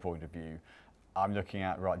fitting point of view, I'm looking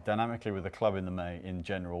at, right, dynamically with the club in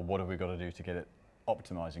general, what have we got to do to get it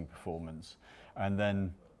optimizing performance? And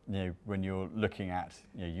then, when you're looking at,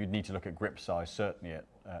 you'd need to look at grip size certainly at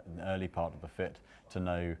an early part of the fit to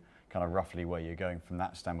know kind of roughly where you're going from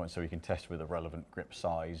that standpoint, so you can test with a relevant grip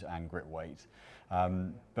size and grip weight.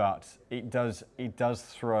 But it does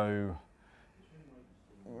throw,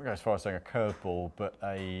 as far as saying a curveball, but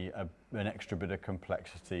an extra bit of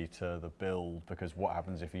complexity to the build, because what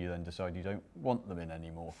happens if you then decide you don't want them in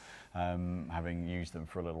anymore, having used them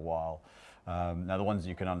for a little while. Now the ones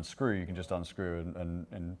you can unscrew, you can just unscrew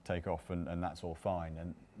and take off, and that's all fine,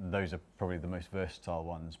 and those are probably the most versatile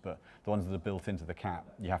ones. But the ones that are built into the cap,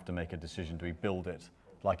 you have to make a decision: do we build it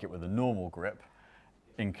like it with a normal grip,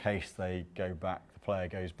 in case they go back, the player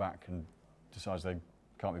goes back and decides they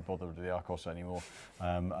can't be bothered with the Arcos anymore,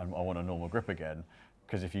 and I want a normal grip again?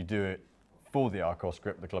 Because if you do it for the Arcos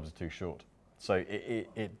grip, the clubs are too short. So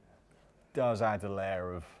it does add a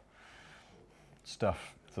layer of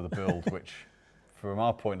stuff to the build, which from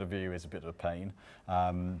our point of view is a bit of a pain,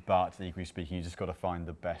 but equally speaking, you just got to find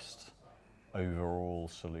the best overall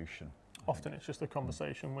solution. Often it's just a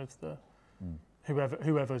conversation with the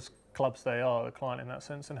whoever's clubs they are, the client in that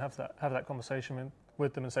sense, and have that conversation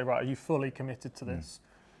with them and say, right, are you fully committed to this?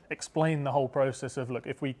 Explain the whole process of, look,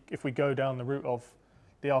 if we go down the route of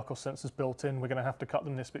the Arcos sensors built in, we're going to have to cut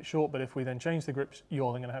them this bit short, but if we then change the grips,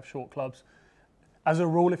 you're then going to have short clubs. As a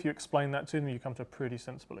rule, if you explain that to them, you come to a pretty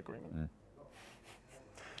sensible agreement.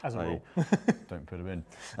 As a rule. Don't put them in.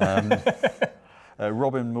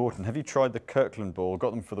 Robin Morton, have you tried the Kirkland ball?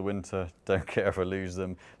 Got them for the winter, don't care if I lose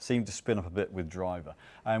them. Seem to spin up a bit with driver.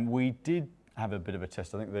 We did have a bit of a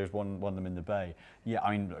test. I think there's one of them in the bay. Yeah,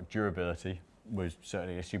 I mean, look, durability was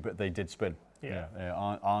certainly an issue, but they did spin. Yeah.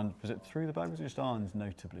 Was it through the bag, or was it just irons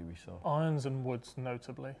notably we saw? Irons and woods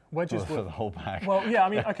notably. Wedges were for the whole bag. Well, yeah, I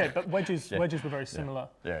mean, okay, but wedges were very similar.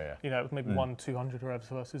 Yeah. You know, maybe 1-200 revs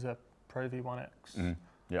versus a Pro V1X.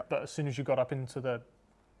 Yeah. But as soon as you got up into the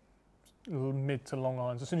mid to long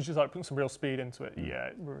irons, as soon as you started putting some real speed into it,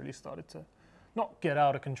 it really started to not get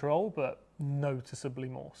out of control, but noticeably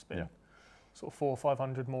more spin. Yeah. Sort of 400 or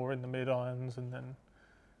 500 more in the mid irons, and then.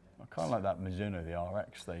 I kind of like that Mizuno, the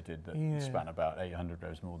RX they did, that span about 800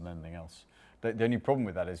 revs more than anything else. The only problem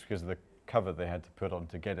with that is because of the cover they had to put on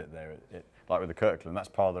to get it there. Like with the Kirkland, that's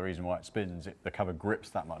part of the reason why it spins. The cover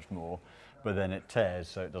grips that much more, but then it tears,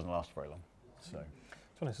 so it doesn't last very long. So, to be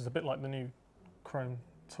honest, it's a bit like the new Chrome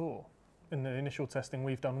Tour. In the initial testing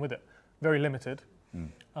we've done with it, very limited.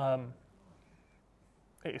 It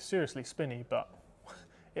is seriously spinny, but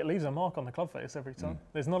it leaves a mark on the club face every time.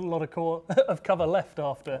 There's not a lot of cover left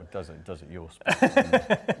after. Well, it does at your speed.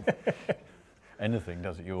 Anything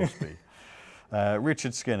does at your speed.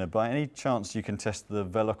 Richard Skinner, by any chance you can test the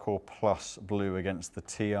Velocore Plus blue against the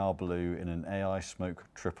TR blue in an AI Smoke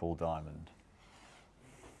triple diamond?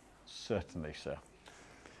 Certainly, sir.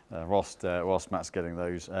 Whilst Matt's getting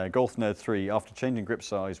those. Golf Nerd 3, after changing grip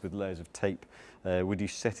size with layers of tape, would you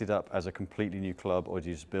set it up as a completely new club, or do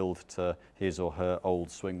you just build to his or her old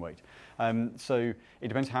swing weight? So it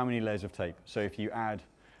depends how many layers of tape. So if you add,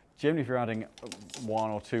 generally if you're adding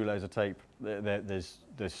 1 or 2 layers of tape, there's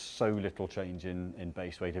so little change in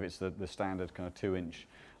base weight. If it's the standard kind of 2-inch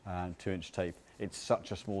tape, it's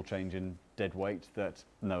such a small change in dead weight that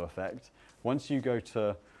no effect. Once you go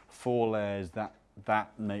to 4 layers,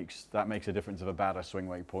 that makes a difference of about a swing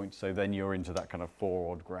weight point. So then you're into that kind of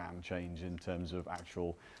 4 odd gram change in terms of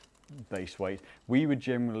actual base weight. We would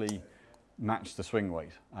generally match the swing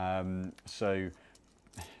weight. So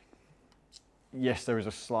yes, there is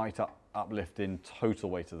a slight uplift in total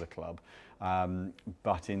weight of the club,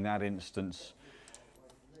 but in that instance,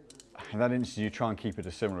 you try and keep it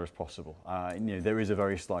as similar as possible. There is a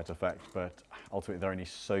very slight effect, but ultimately there are only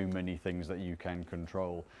so many things that you can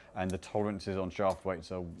control, and the tolerances on shaft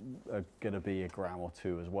weights are going to be a gram or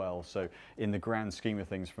 2 as well. So in the grand scheme of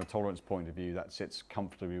things, from a tolerance point of view, that sits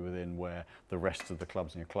comfortably within where the rest of the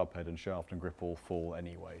clubs in your club head and shaft and grip all fall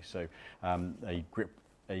anyway. So a grip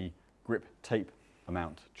tape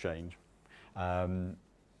amount change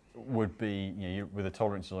would be, with the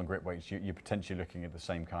tolerances on grip weights, you're potentially looking at the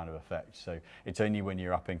same kind of effect. So it's only when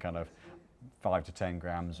you're up in kind of 5 to 10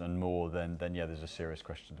 grams and more, then yeah, there's a serious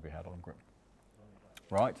question to be had on grip.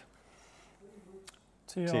 Right.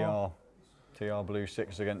 TR blue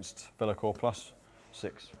 6 against Velocore Plus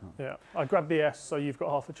 6. Yeah, I grabbed the S, so you've got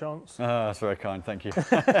half a chance. That's very kind, thank you.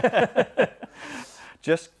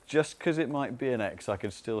 Just because it might be an X, I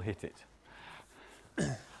could still hit it.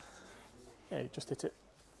 Yeah, you just hit it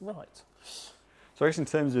right. So I guess in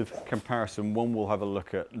terms of comparison, one will have a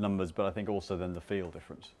look at numbers, but I think also then the feel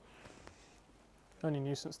difference. Only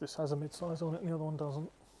nuisance this has a mid-size on it and the other one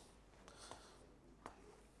doesn't.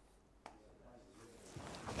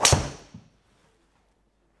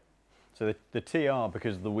 So the TR,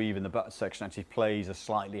 because of the weave in the butt section, actually plays a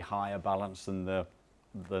slightly higher balance than the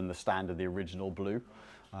standard, the original blue.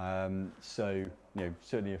 So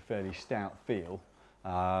certainly a fairly stout feel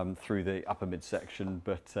through the upper midsection,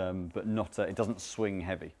 but not it doesn't swing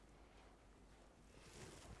heavy.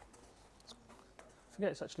 I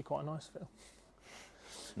forget it's actually quite a nice feel.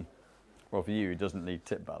 Well, for you, it doesn't need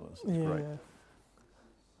tip balance. It's great.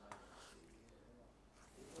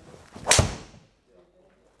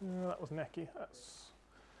 That was necky.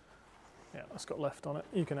 That's got left on it.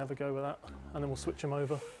 You can have a go with that, and then we'll switch them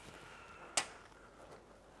over.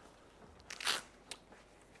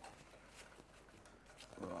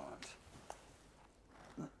 Right.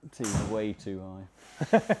 That seems way too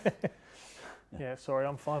high. Yeah, sorry,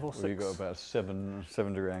 I'm 5 or 6. Well, you've got about a 7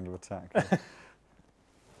 degree angle of attack.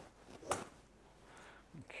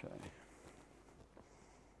 Okay.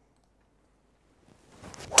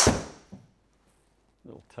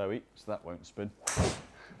 Little toey, so that won't spin.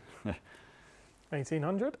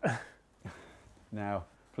 1800. Now,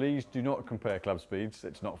 please do not compare club speeds.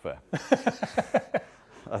 It's not fair.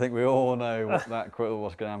 I think we all know what's going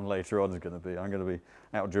to happen later on is going to be. I'm going to be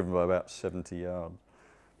outdriven by about 70 yards.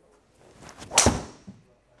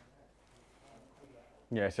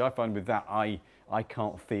 Yeah, so I find with that, I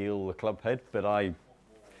can't feel the club head, but I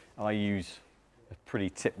use a pretty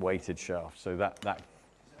tip-weighted shaft, so that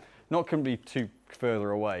not can be too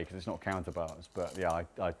further away because it's not counterbalanced, but yeah,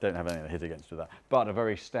 I don't have anything to hit against with that. But a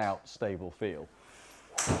very stout, stable feel.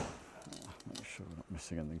 Make sure we're not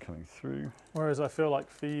missing anything coming through. Whereas I feel like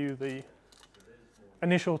for you, the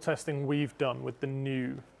initial testing we've done with the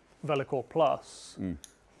new Velocore Plus,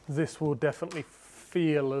 this will definitely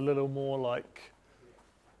feel a little more like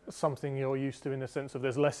something you're used to in the sense of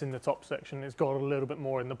there's less in the top section, it's got a little bit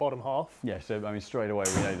more in the bottom half. Yeah, so I mean straight away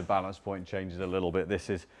we know the balance point changes a little bit.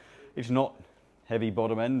 It's not heavy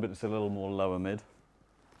bottom end, but it's a little more lower mid.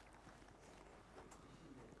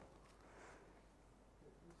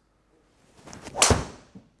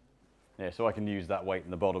 Yeah, so I can use that weight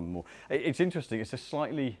in the bottom more. It's interesting, it's a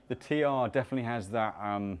slightly, the TR definitely has that,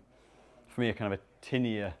 for me, a kind of a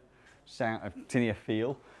tinnier sound, a tinnier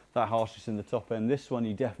feel, that harshness in the top end. This one,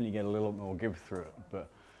 you definitely get a little more give through it, but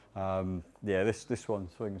yeah, this one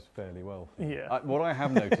swings fairly well. Yeah. What I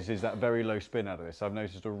have noticed is that very low spin out of this. I've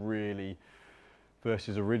noticed a really,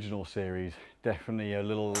 versus original series, definitely a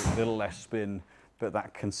little less spin, but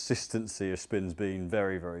that consistency of spin's been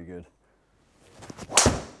very, very good.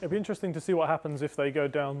 It'd be interesting to see what happens if they go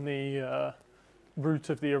down the route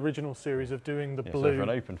of the original series of doing the blue. So for an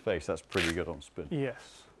open face, that's pretty good on spin.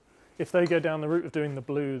 Yes. If they go down the route of doing the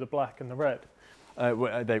blue, the black and the red.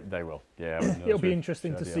 Well, they will, yeah. It'll be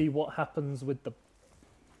interesting to see what happens with the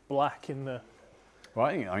black in the... Well,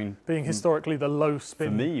 I mean... Being historically the low spin.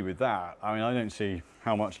 For me, with that, I mean, I don't see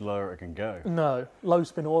how much lower it can go. No, low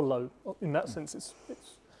spin or low. In that sense, it's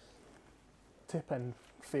tip end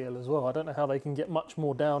feel as well. I don't know how they can get much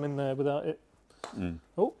more down in there without it.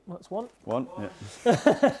 Oh, that's one. One, yeah.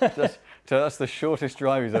 So that's the shortest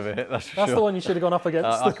drive he's ever hit, that's for That's sure. the one you should have gone up against.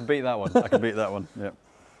 I can beat that one. I can beat that one, yeah.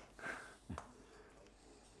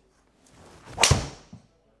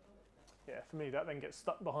 Yeah, for me, that then gets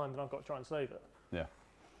stuck behind and I've got to try and save it. Yeah.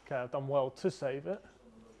 Okay, I've done well to save it.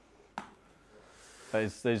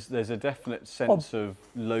 There's a definite sense of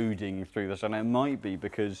loading through this, and it might be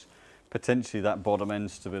because potentially that bottom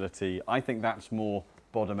end stability, I think that's more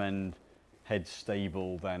bottom end head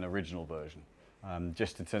stable than original version,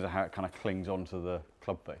 just in terms of how it kind of clings onto the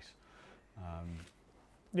club face.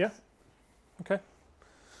 Yeah, okay.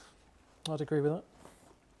 I'd agree with that.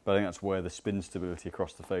 But I think that's where the spin stability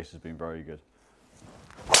across the face has been very good.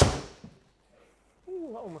 Ooh,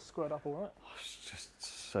 that one was squared up all right. Oh, it's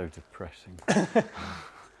just so depressing.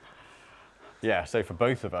 Yeah, so for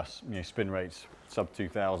both of us, spin rates sub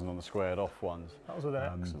 2,000 on the squared off ones. That was with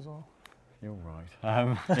an X as well. You're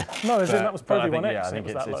right. No, as in that was probably one X. Yeah, I think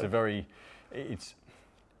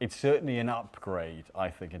it's certainly an upgrade, I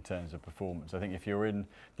think, in terms of performance. I think if you're in,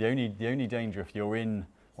 the only danger if you're in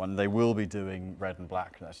one, they will be doing red and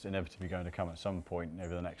black, that's inevitably going to come at some point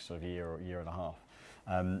over the next sort of year or year and a half,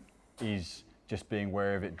 is just being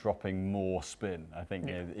wary of it dropping more spin. I think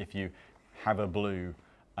if you have a blue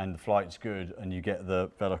and the flight's good and you get the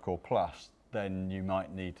Velocore Plus, then you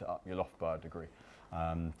might need to up your loft by a degree,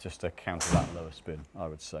 just to counter that lower spin, I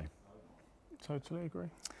would say. Totally agree.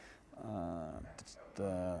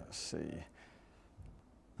 Let's see.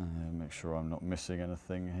 Make sure I'm not missing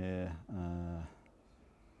anything here.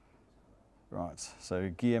 Right, so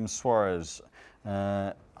Guillaume Suarez.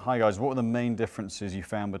 Hi guys, what were the main differences you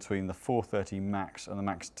found between the 430 Max and the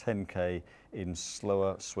Max 10K in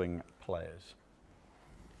slower swing players?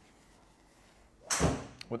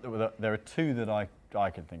 Well, there are two that I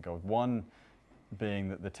can think of. One being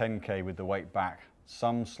that the 10K with the weight back,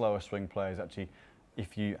 some slower swing players actually,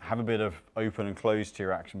 if you have a bit of open and close to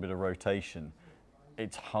your action, a bit of rotation,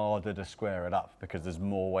 it's harder to square it up because there's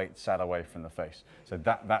more weight sat away from the face. So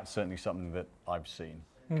that's certainly something that I've seen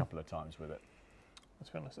a couple of times with it.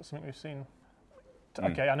 To be honest, that's something we've seen.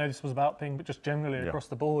 Okay, I know this was about ping, but just generally across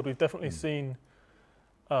the board, we've definitely seen.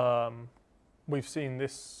 We've seen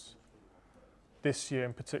this year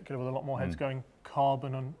in particular with a lot more heads going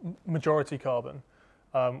carbon and majority carbon.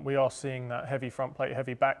 We are seeing that heavy front plate,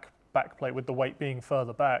 heavy back plate with the weight being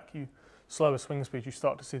further back. You slower swing speed, you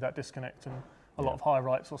start to see that disconnect and a lot of high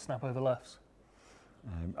rights or snap over lefts.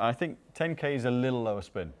 I think 10K is a little lower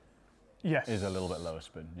spin. Yes. Is a little bit lower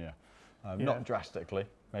spin, not drastically,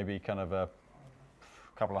 maybe kind of a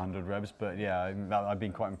couple of hundred revs, but yeah, I've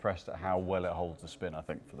been quite impressed at how well it holds the spin, I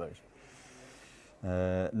think, for those.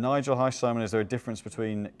 Nigel, hi Simon, is there a difference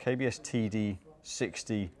between KBS TD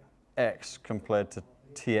 60X compared to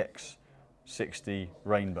TX 60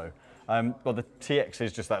 Rainbow? Well, the TX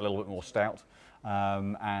is just that little bit more stout,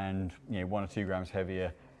 and 1 or 2 grams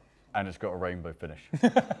heavier, and it's got a rainbow finish.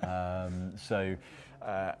 So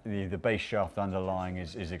the base shaft underlying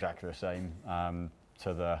is exactly the same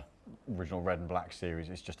to the original red and black series.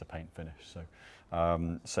 It's just a paint finish.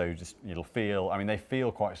 So just it'll feel. I mean, they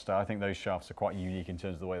feel quite stout. I think those shafts are quite unique in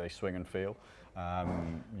terms of the way they swing and feel.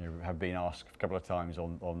 Have been asked a couple of times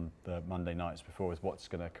on the Monday nights before with what's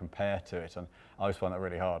going to compare to it, and I always find that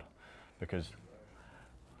really hard because,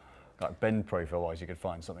 like bend profile wise, you could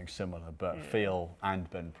find something similar, but feel and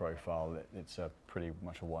bend profile, it's a pretty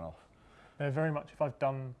much a one-off. They're very much. I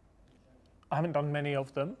haven't done many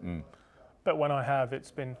of them, but when I have,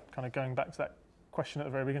 it's been kind of going back to that question at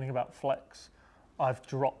the very beginning about flex. I've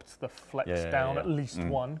dropped the flex down at least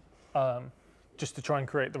one, just to try and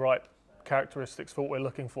create the right characteristics for what we're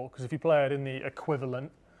looking for. Because if you play it in the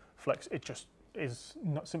equivalent flex, it just is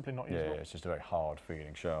simply not usable. Yeah, it's just a very hard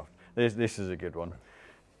feeling shaft. This is a good one.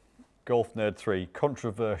 Golf Nerd 3,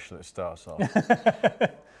 controversial it starts off.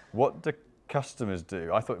 What do customers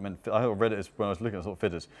do? I read it as when I was looking at sort of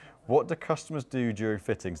fitters. What do customers do during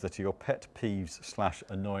fittings that are your pet peeves /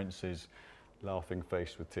 annoyances? Laughing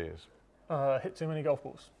face with tears. Hit too many golf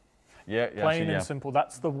balls. Yeah, Plain and simple.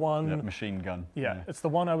 That's the one. Yeah, machine gun. Yeah, it's the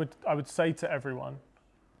one I would say to everyone.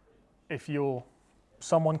 If you're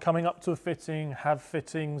someone coming up to a fitting, have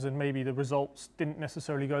fittings, and maybe the results didn't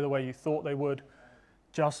necessarily go the way you thought they would,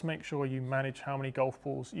 just make sure you manage how many golf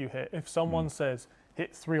balls you hit. If someone says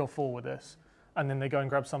hit 3 or 4 with this, and then they go and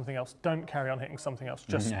grab something else, don't carry on hitting something else.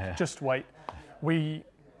 Just wait.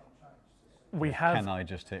 We have. Can I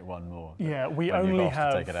just hit one more? Yeah, we only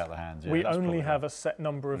have. To take it out of the hands. Yeah, we only have a set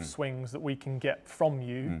number of swings that we can get from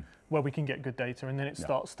you, where we can get good data, and then it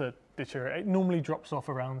starts to deteriorate. It normally drops off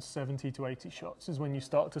around 70 to 80 shots is when you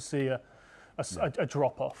start to see a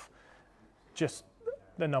drop off. Just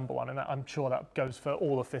the number one, and I'm sure that goes for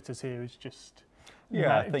all the fitters here. Is just.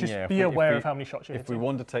 Yeah, I think be aware of how many shots you're hitting. If we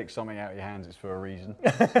want to take something out of your hands, it's for a reason.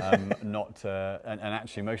 And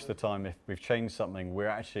actually, most of the time, if we've changed something,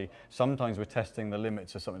 sometimes we're testing the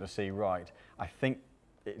limits of something to see, right, I think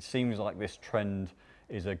it seems like this trend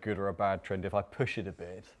is a good or a bad trend. If I push it a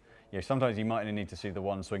bit, sometimes you might only need to see the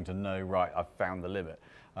one swing to know, right, I've found the limit.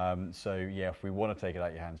 If we want to take it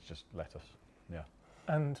out of your hands, just let us. Yeah.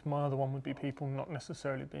 And my other one would be people not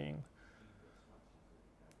necessarily being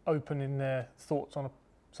open in their thoughts on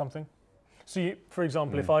something. So, for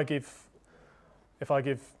example, if I give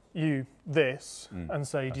you this and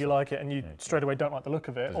say, "Do you like it?" and you straight away don't like the look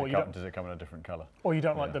of it, does it come in a different colour? Or you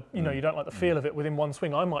don't like the you don't like the feel of it within one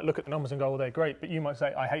swing. I might look at the numbers and go, "Well, they're great," but you might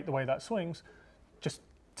say, "I hate the way that swings." Just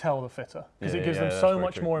tell the fitter because it gives them so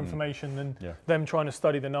much more information than them trying to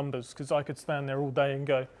study the numbers. Because I could stand there all day and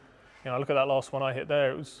go, look at that last one I hit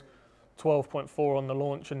there. It was 12.4 on the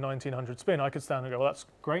launch and 1900 spin. I could stand and go, well, that's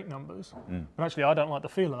great numbers. But actually, I don't like the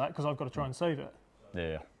feel of that because I've got to try and save it.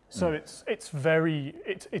 Yeah. So it's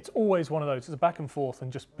always one of those. It's a back and forth,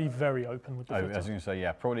 and just be very open with the fitter. I was going to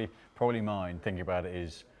say, probably mine. Thinking about it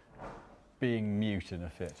is being mute in a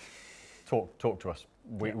fit. Talk to us.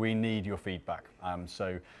 We need your feedback.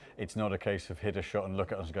 So it's not a case of hit a shot and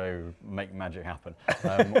look at us and go, make magic happen.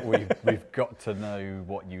 We've got to know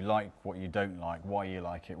what you like, what you don't like, why you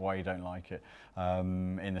like it, why you don't like it.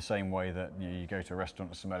 In the same way that you go to a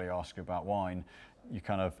restaurant and somebody asks you about wine,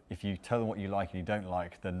 if you tell them what you like and you don't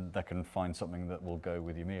like, then they can find something that will go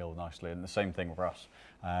with your meal nicely. And the same thing for us,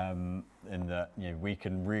 in that we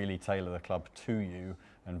can really tailor the club to you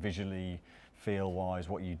and visually feel-wise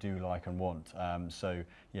what you do like and want.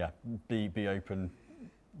 Be open,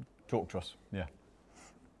 talk to us. Yeah.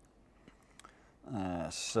 I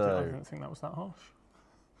So didn't think that was that harsh.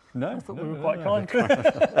 no, I thought no, we were no, quite no. kind.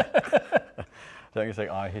 Don't you say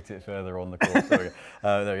I hit it further on the course? There we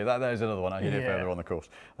go. There we go. That is another one. I hit it Yeah. further on the course.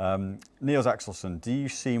 Niels Axelsson, do you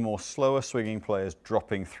see more slower swinging players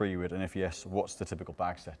dropping 3-wood? And if yes, what's the typical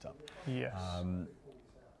bag setup? Yes.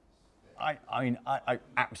 I mean,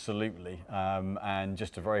 absolutely. And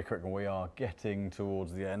just a very quick one, we are getting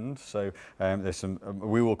towards the end. So there's some,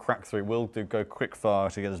 we will crack through. We'll go quick fire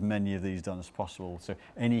to get as many of these done as possible. So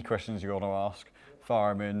any questions you want to ask,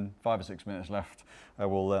 fire them in, 5 or 6 minutes left.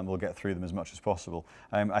 We'll get through them as much as possible.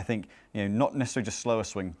 I think, not necessarily just slower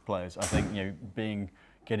swing players. I think,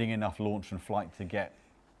 getting enough launch and flight to get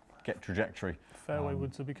trajectory. Fairway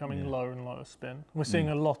woods are becoming lower and lower spin. We're seeing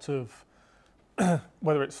a lot of,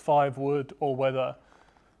 whether it's 5-wood or whether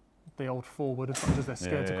the old 4-wood, as much as they're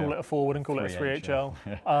scared to call it a 4-wood and call it a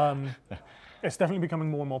 3HL. It's definitely becoming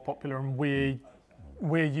more and more popular, and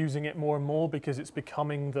we're using it more and more because it's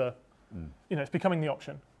becoming the, it's becoming the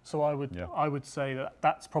option. So I would say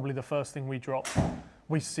that's probably the first thing we drop.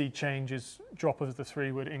 We see changes, drop of the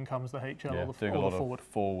 3-wood, in comes the HL or the 4-wood. Doing a lot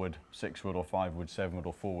of 4-wood, 6-wood or 5-wood, 7-wood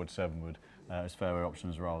or 4-wood, 7-wood as fairway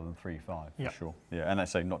options rather than 3-5 for sure. Yeah, and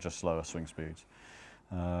let's say not just slower swing speeds.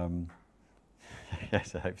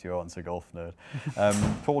 Yes, I hope you answer, golf nerd.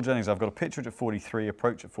 Paul Jennings, I've got a pitch wedge at 43,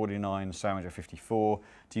 approach at 49, sandwich at 54.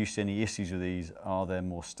 Do you see any issues with these? Are there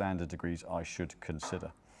more standard degrees I should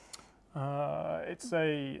consider? That's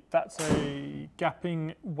a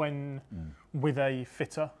gapping when with a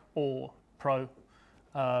fitter or pro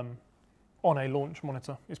on a launch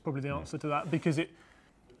monitor is probably the answer to that, because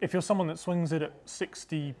if you're someone that swings it at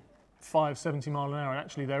 65, 70 mile an hour, and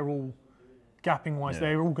actually they're all gapping wise,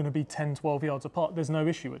 they're all going to be 10, 12 yards apart. There's no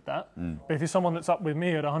issue with that. But if you're someone that's up with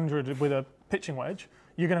me at 100 with a pitching wedge,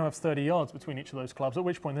 you're going to have 30 yards between each of those clubs, at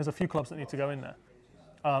which point there's a few clubs that need to go in there.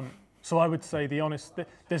 So I would say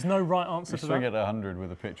there's no right answer to that. If you swing at 100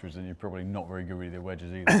 with a pitch wedge, then you're probably not very good with your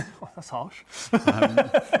wedges either. Well, that's harsh.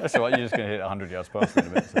 That's all right, you're just going to hit 100 yards past me in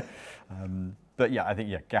a minute. So. But yeah, I think,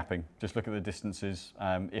 gapping. Just look at the distances.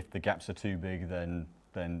 If the gaps are too big, then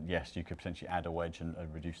yes, you could potentially add a wedge and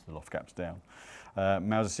reduce the loft gaps down.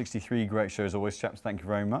 Mauser63, great show as always, chaps. Thank you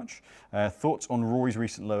very much. Thoughts on Rory's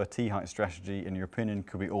recent lower tee height strategy? In your opinion,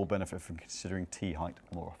 could we all benefit from considering tee height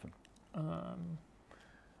more often?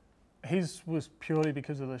 His was purely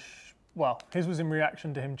because of his was in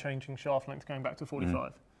reaction to him changing shaft length, going back to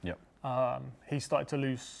 45. Yep. He started to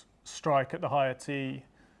lose strike at the higher tee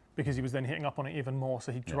because he was then hitting up on it even more.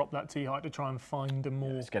 So he dropped that tee height to try and find a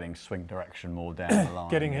more. It's getting swing direction more down the line.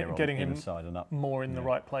 getting him inside and up. More in the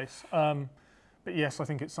right place. But yes, I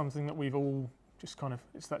think it's something that we've all just kind of,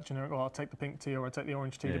 it's that generic, I'll take the pink tee or I'll take the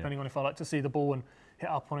orange tee, depending on if I like to see the ball and hit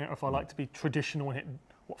up on it, or if I like to be traditional and hit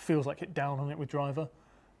what feels like hit down on it with driver.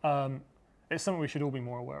 It's something we should all be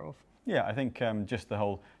more aware of. Yeah, I think just the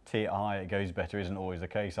whole tee at high, it goes better isn't always the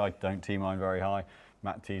case. I don't tee mine very high.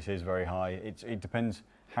 Matt tees his very high. It depends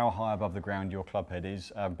how high above the ground your club head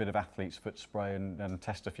is. A bit of athlete's foot spray and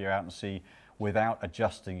test a few out and see, without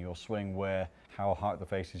adjusting your swing, how high at the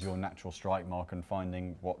face is your natural strike mark, and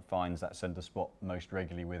finding what finds that centre spot most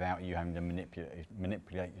regularly without you having to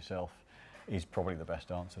manipulate yourself is probably the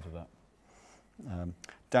best answer to that.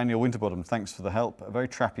 Daniel Winterbottom, thanks for the help. Very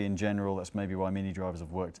trappy in general, that's maybe why mini drivers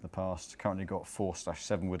have worked in the past. Currently got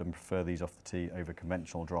 4/7 wood and prefer these off the tee over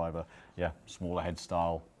conventional driver. Yeah, smaller head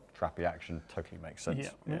style, trappy action, totally makes sense.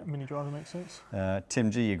 Yeah, mini driver makes sense. Tim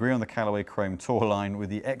G, agree on the Callaway Chrome Tour line with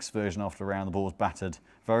the X version after a round the ball's battered.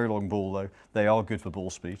 Very long ball though, they are good for ball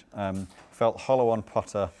speed. Felt hollow on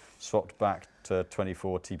putter, swapped back to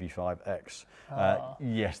 24 TP5X.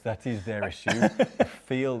 Yes, that is their issue.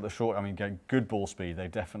 Feel the short, good ball speed.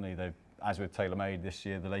 They've as with TaylorMade this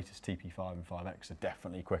year, the latest TP5 and 5X are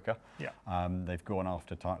definitely quicker. Yeah. They've gone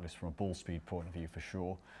after Titleist from a ball speed point of view for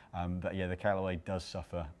sure. But yeah, the Callaway does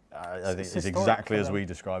suffer. I think it's exactly as we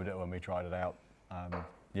described it when we tried it out.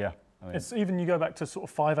 It's even, you go back to sort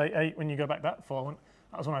of 588 when you go back that far.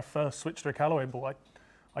 That was when I first switched to a Callaway ball.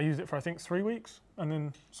 I used it for I think 3 weeks and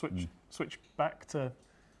then switched back to,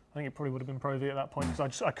 I think it probably would have been Pro V at that point,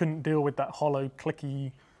 because I couldn't deal with that hollow,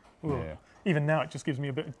 clicky. Yeah. Even now it just gives me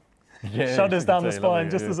a bit of shudders down the spine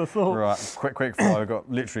just as a thought. Right, quick fire. We've got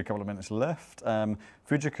literally a couple of minutes left.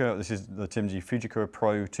 Fujikura, this is the Tim G, Fujikura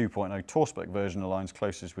Pro 2.0 Tour Spec version aligns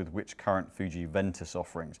closest with which current Fuji Ventus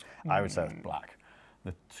offerings? I would say it's black.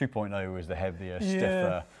 The 2.0 is the heavier,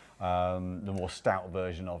 stiffer, the more stout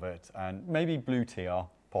version of it, and maybe blue TR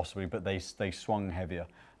possibly, but they swung heavier.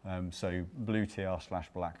 So blue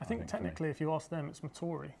TR/black. I think technically, if you ask them, it's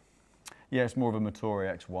Motori. Yeah, it's more of a Motori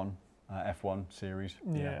X1, F1 series.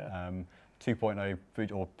 Yeah.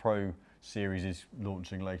 2.0 or Pro series is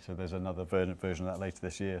launching later. There's another version of that later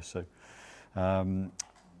this year. So,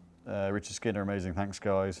 Richard Skinner, amazing. Thanks,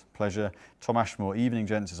 guys. Pleasure. Tom Ashmore, evening,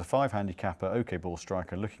 gents. Is a 5 handicapper, OK ball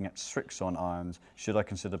striker, looking at Strixon irons. Should I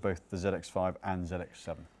consider both the ZX5 and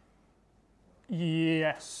ZX7?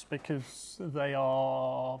 Yes, because they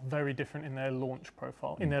are very different in their launch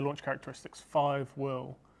profile, in their launch characteristics. 5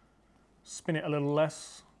 will spin it a little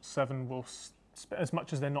less. 7 will, as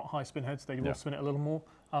much as they're not high spin heads, they will spin it a little more.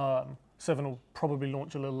 7 will probably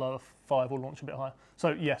launch a little lower. 5 will launch a bit higher.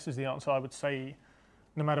 So yes is the answer. I would say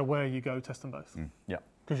no matter where you go, test them both. Yeah.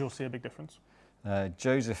 Because you'll see a big difference.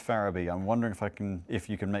 Joseph Farabee, I'm wondering if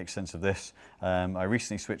you can make sense of this. I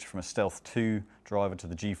recently switched from a Stealth 2 driver to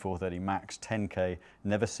the G430 Max 10K.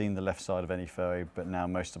 Never seen the left side of any fairway, but now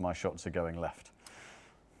most of my shots are going left.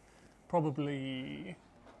 Probably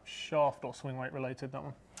shaft or swing weight related, that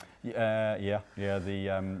one. Yeah.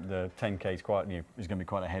 The 10K is quite, is going to be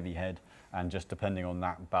quite a heavy head, and just depending on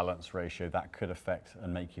that balance ratio, that could affect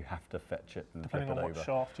and make you have to fetch it and depending flip it on over. what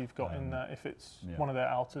shaft you've got in there. If it's one of their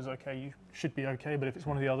outers, okay, you should be okay. But if it's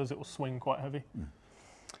one of the others, it will swing quite heavy.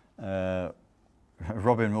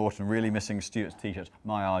 Robin Morton, really missing Stuart's t-shirts.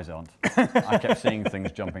 My eyes aren't. I kept seeing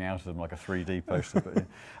things jumping out of them like a 3D poster.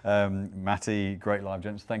 But, Matty, great live,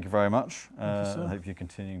 gents. Thank you very much. I hope you're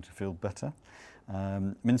continuing to feel better.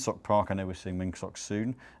 Minsock Park, I know we're seeing Minsock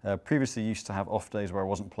soon. Previously used to have off days where I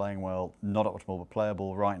wasn't playing well, not optimal but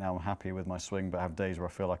playable. Right now I'm happy with my swing, but have days where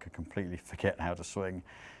I feel like I completely forget how to swing.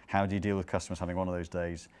 How do you deal with customers having one of those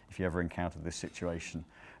days if you ever encountered this situation?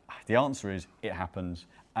 The answer is it happens,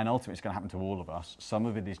 and ultimately it's going to happen to all of us. Some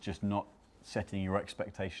of it is just not setting your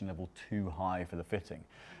expectation level too high for the fitting.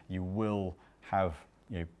 You will have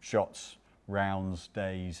shots, rounds,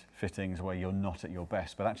 days, fittings where you're not at your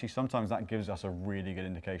best, but actually sometimes that gives us a really good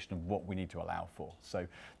indication of what we need to allow for. So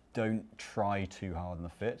don't try too hard on the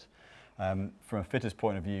fit. From a fitter's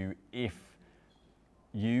point of view, if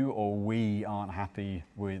you or we aren't happy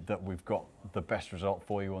with that we've got the best result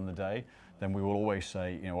for you on the day, then we will always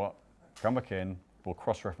say, you know what, come back in, we'll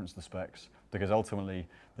cross-reference the specs, because ultimately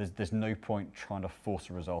there's no point trying to force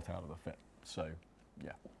a result out of the fit. So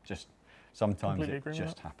yeah, just sometimes it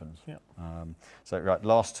just happens. Yeah. So right,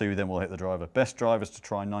 last two, then we'll hit the driver. Best drivers to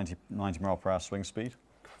try 90 mile/hour swing speed.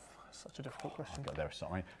 Such a difficult question. There are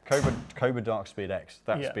something. Cobra Dark Speed X.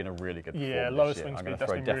 That's been a really good performance. Yeah, lower swing speed. I'm going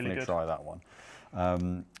to definitely try that one.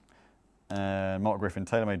 Mark Griffin,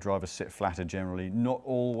 TaylorMade drivers sit flatter generally. Not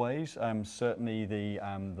always. Certainly the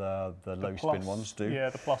low spin ones do. Yeah,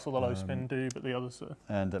 the plus or the low spin do, but the others are.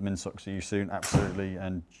 And Minsock, see you soon. Absolutely.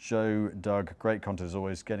 And Joe, Doug, great content as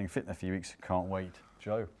always. Getting fit in a few weeks. Can't wait.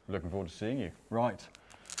 Joe, looking forward to seeing you. Right.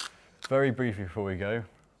 Very briefly before we go,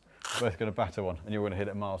 we're both going to batter one, and you're going to hit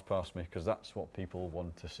it miles past me because that's what people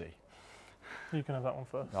want to see. You can have that one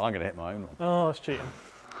first. No, I'm going to hit my own one. Oh, that's cheating.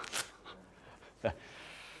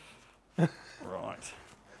 Right,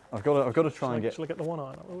 I've got to try and get the one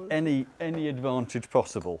iron any advantage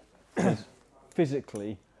possible. Because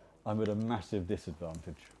physically, I'm at a massive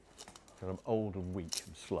disadvantage because I'm old and weak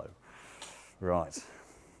and slow. Right,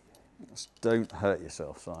 just don't hurt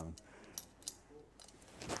yourself, Simon.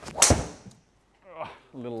 A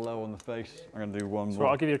little low on the face. I'm going to do one more.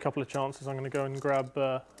 Right, I'll give you a couple of chances. I'm going to go and grab.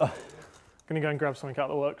 Something out of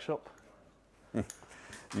the workshop.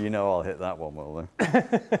 You know I'll hit that one well then.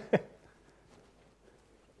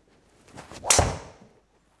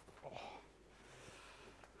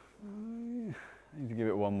 I need to give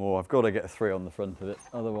it one more. I've got to get a 3 on the front of it,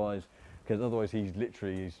 otherwise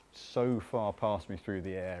he's so far past me through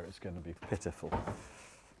the air, it's going to be pitiful.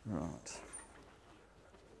 Right.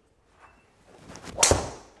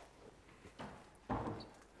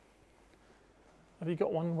 Have you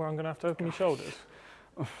got one where I'm going to have to open your shoulders?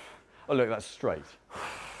 Oh look, that's straight.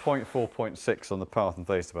 0.4, 0.6 on the path and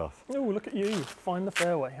face to path. Oh, look at you. Find the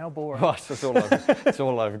fairway. How boring. Right, that's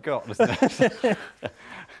all I've got, isn't it?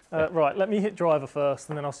 Right, let me hit driver first,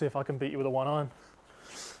 and then I'll see if I can beat you with a 1 iron.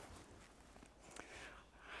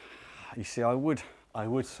 You see, I would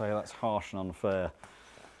say that's harsh and unfair,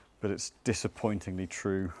 but it's disappointingly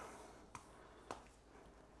true.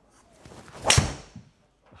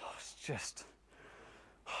 Oh, it's just...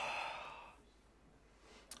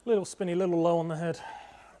 Little spinny, little low on the head.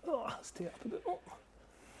 Oh, let's tee up a bit more.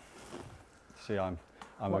 See, I'm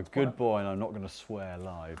a good boy and I'm not going to swear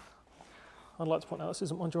live. I'd like to point out this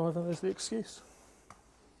isn't my driver, there's the excuse.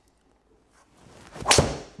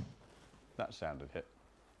 That sounded hit.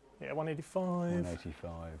 Yeah, 185.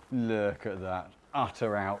 185. Look at that.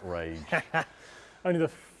 Utter outrage. Only the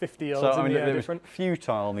 50 yards in the air different. It was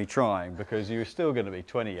futile me trying because you were still going to be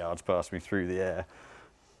 20 yards past me through the air.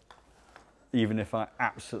 Even if I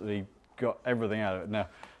absolutely got everything out of it. Now,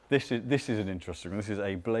 this is an interesting one. This is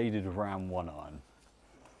a bladed Ram 1 iron.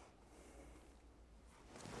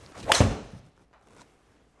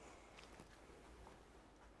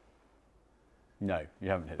 No, you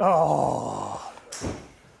haven't hit it. Oh,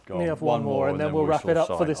 we have one more and then we'll wrap it up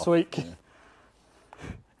for this week. Yeah.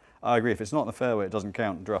 I agree. If it's not in the fairway, it doesn't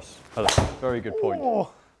count. Druss. Very good point.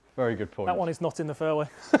 Oh, very good point. that one is not in the fairway.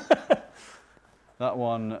 That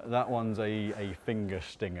one's a finger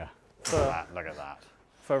stinger. Look at that.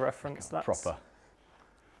 For reference, that's Proper.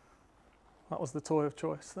 That was the toy of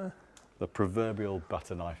choice there. The proverbial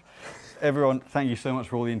butter knife. Everyone, thank you so much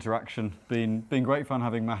for all the interaction. Been great fun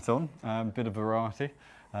having Matt on. Bit of variety,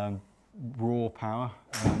 raw power,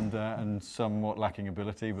 and somewhat lacking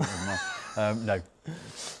ability, but no,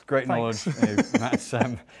 great knowledge.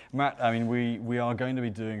 Matt, I mean, we are going to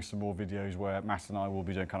be doing some more videos where Matt and I will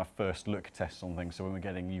be doing kind of first look tests on things. So when we're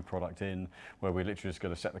getting new product in, where we're literally just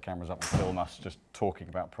going to set the cameras up and film us just talking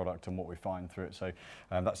about product and what we find through it. So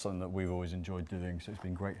that's something that we've always enjoyed doing. So it's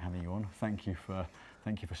been great having you on. Thank you for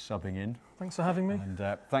subbing in. Thanks for having me.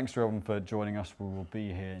 And thanks to everyone for joining us. We will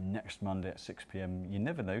be here next Monday at 6 p.m. You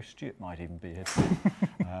never know, Stuart might even be here too.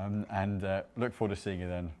 And look forward to seeing you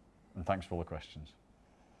then. And thanks for all the questions.